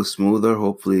week goes smoother.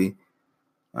 Hopefully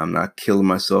I'm not killing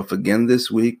myself again this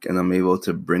week, and I'm able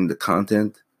to bring the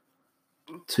content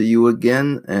to you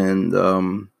again.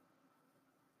 And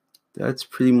that's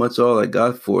pretty much all I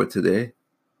got for today.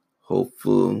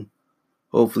 Hopefully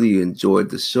you enjoyed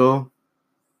the show,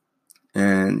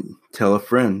 and tell a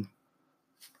friend.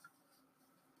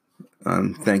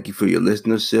 Thank you for your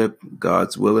listenership.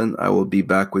 God's willing, I will be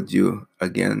back with you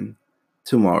again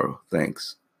tomorrow.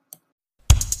 Thanks.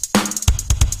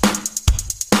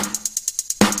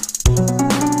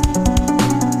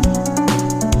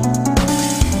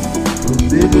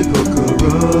 Political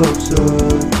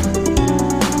corruption,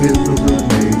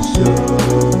 misinformation,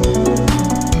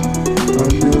 a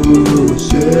new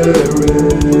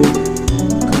terrorists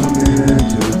coming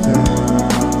to town.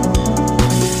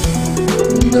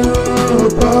 The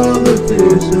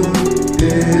politician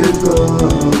is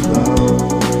about.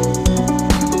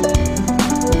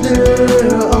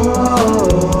 They're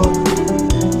all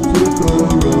too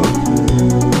corrupted.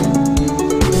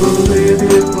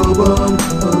 Political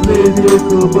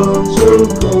bomb, so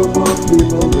come on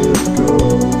people, let's go.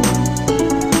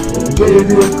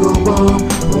 Political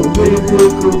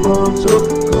bomb, so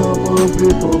come on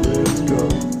people, let's go.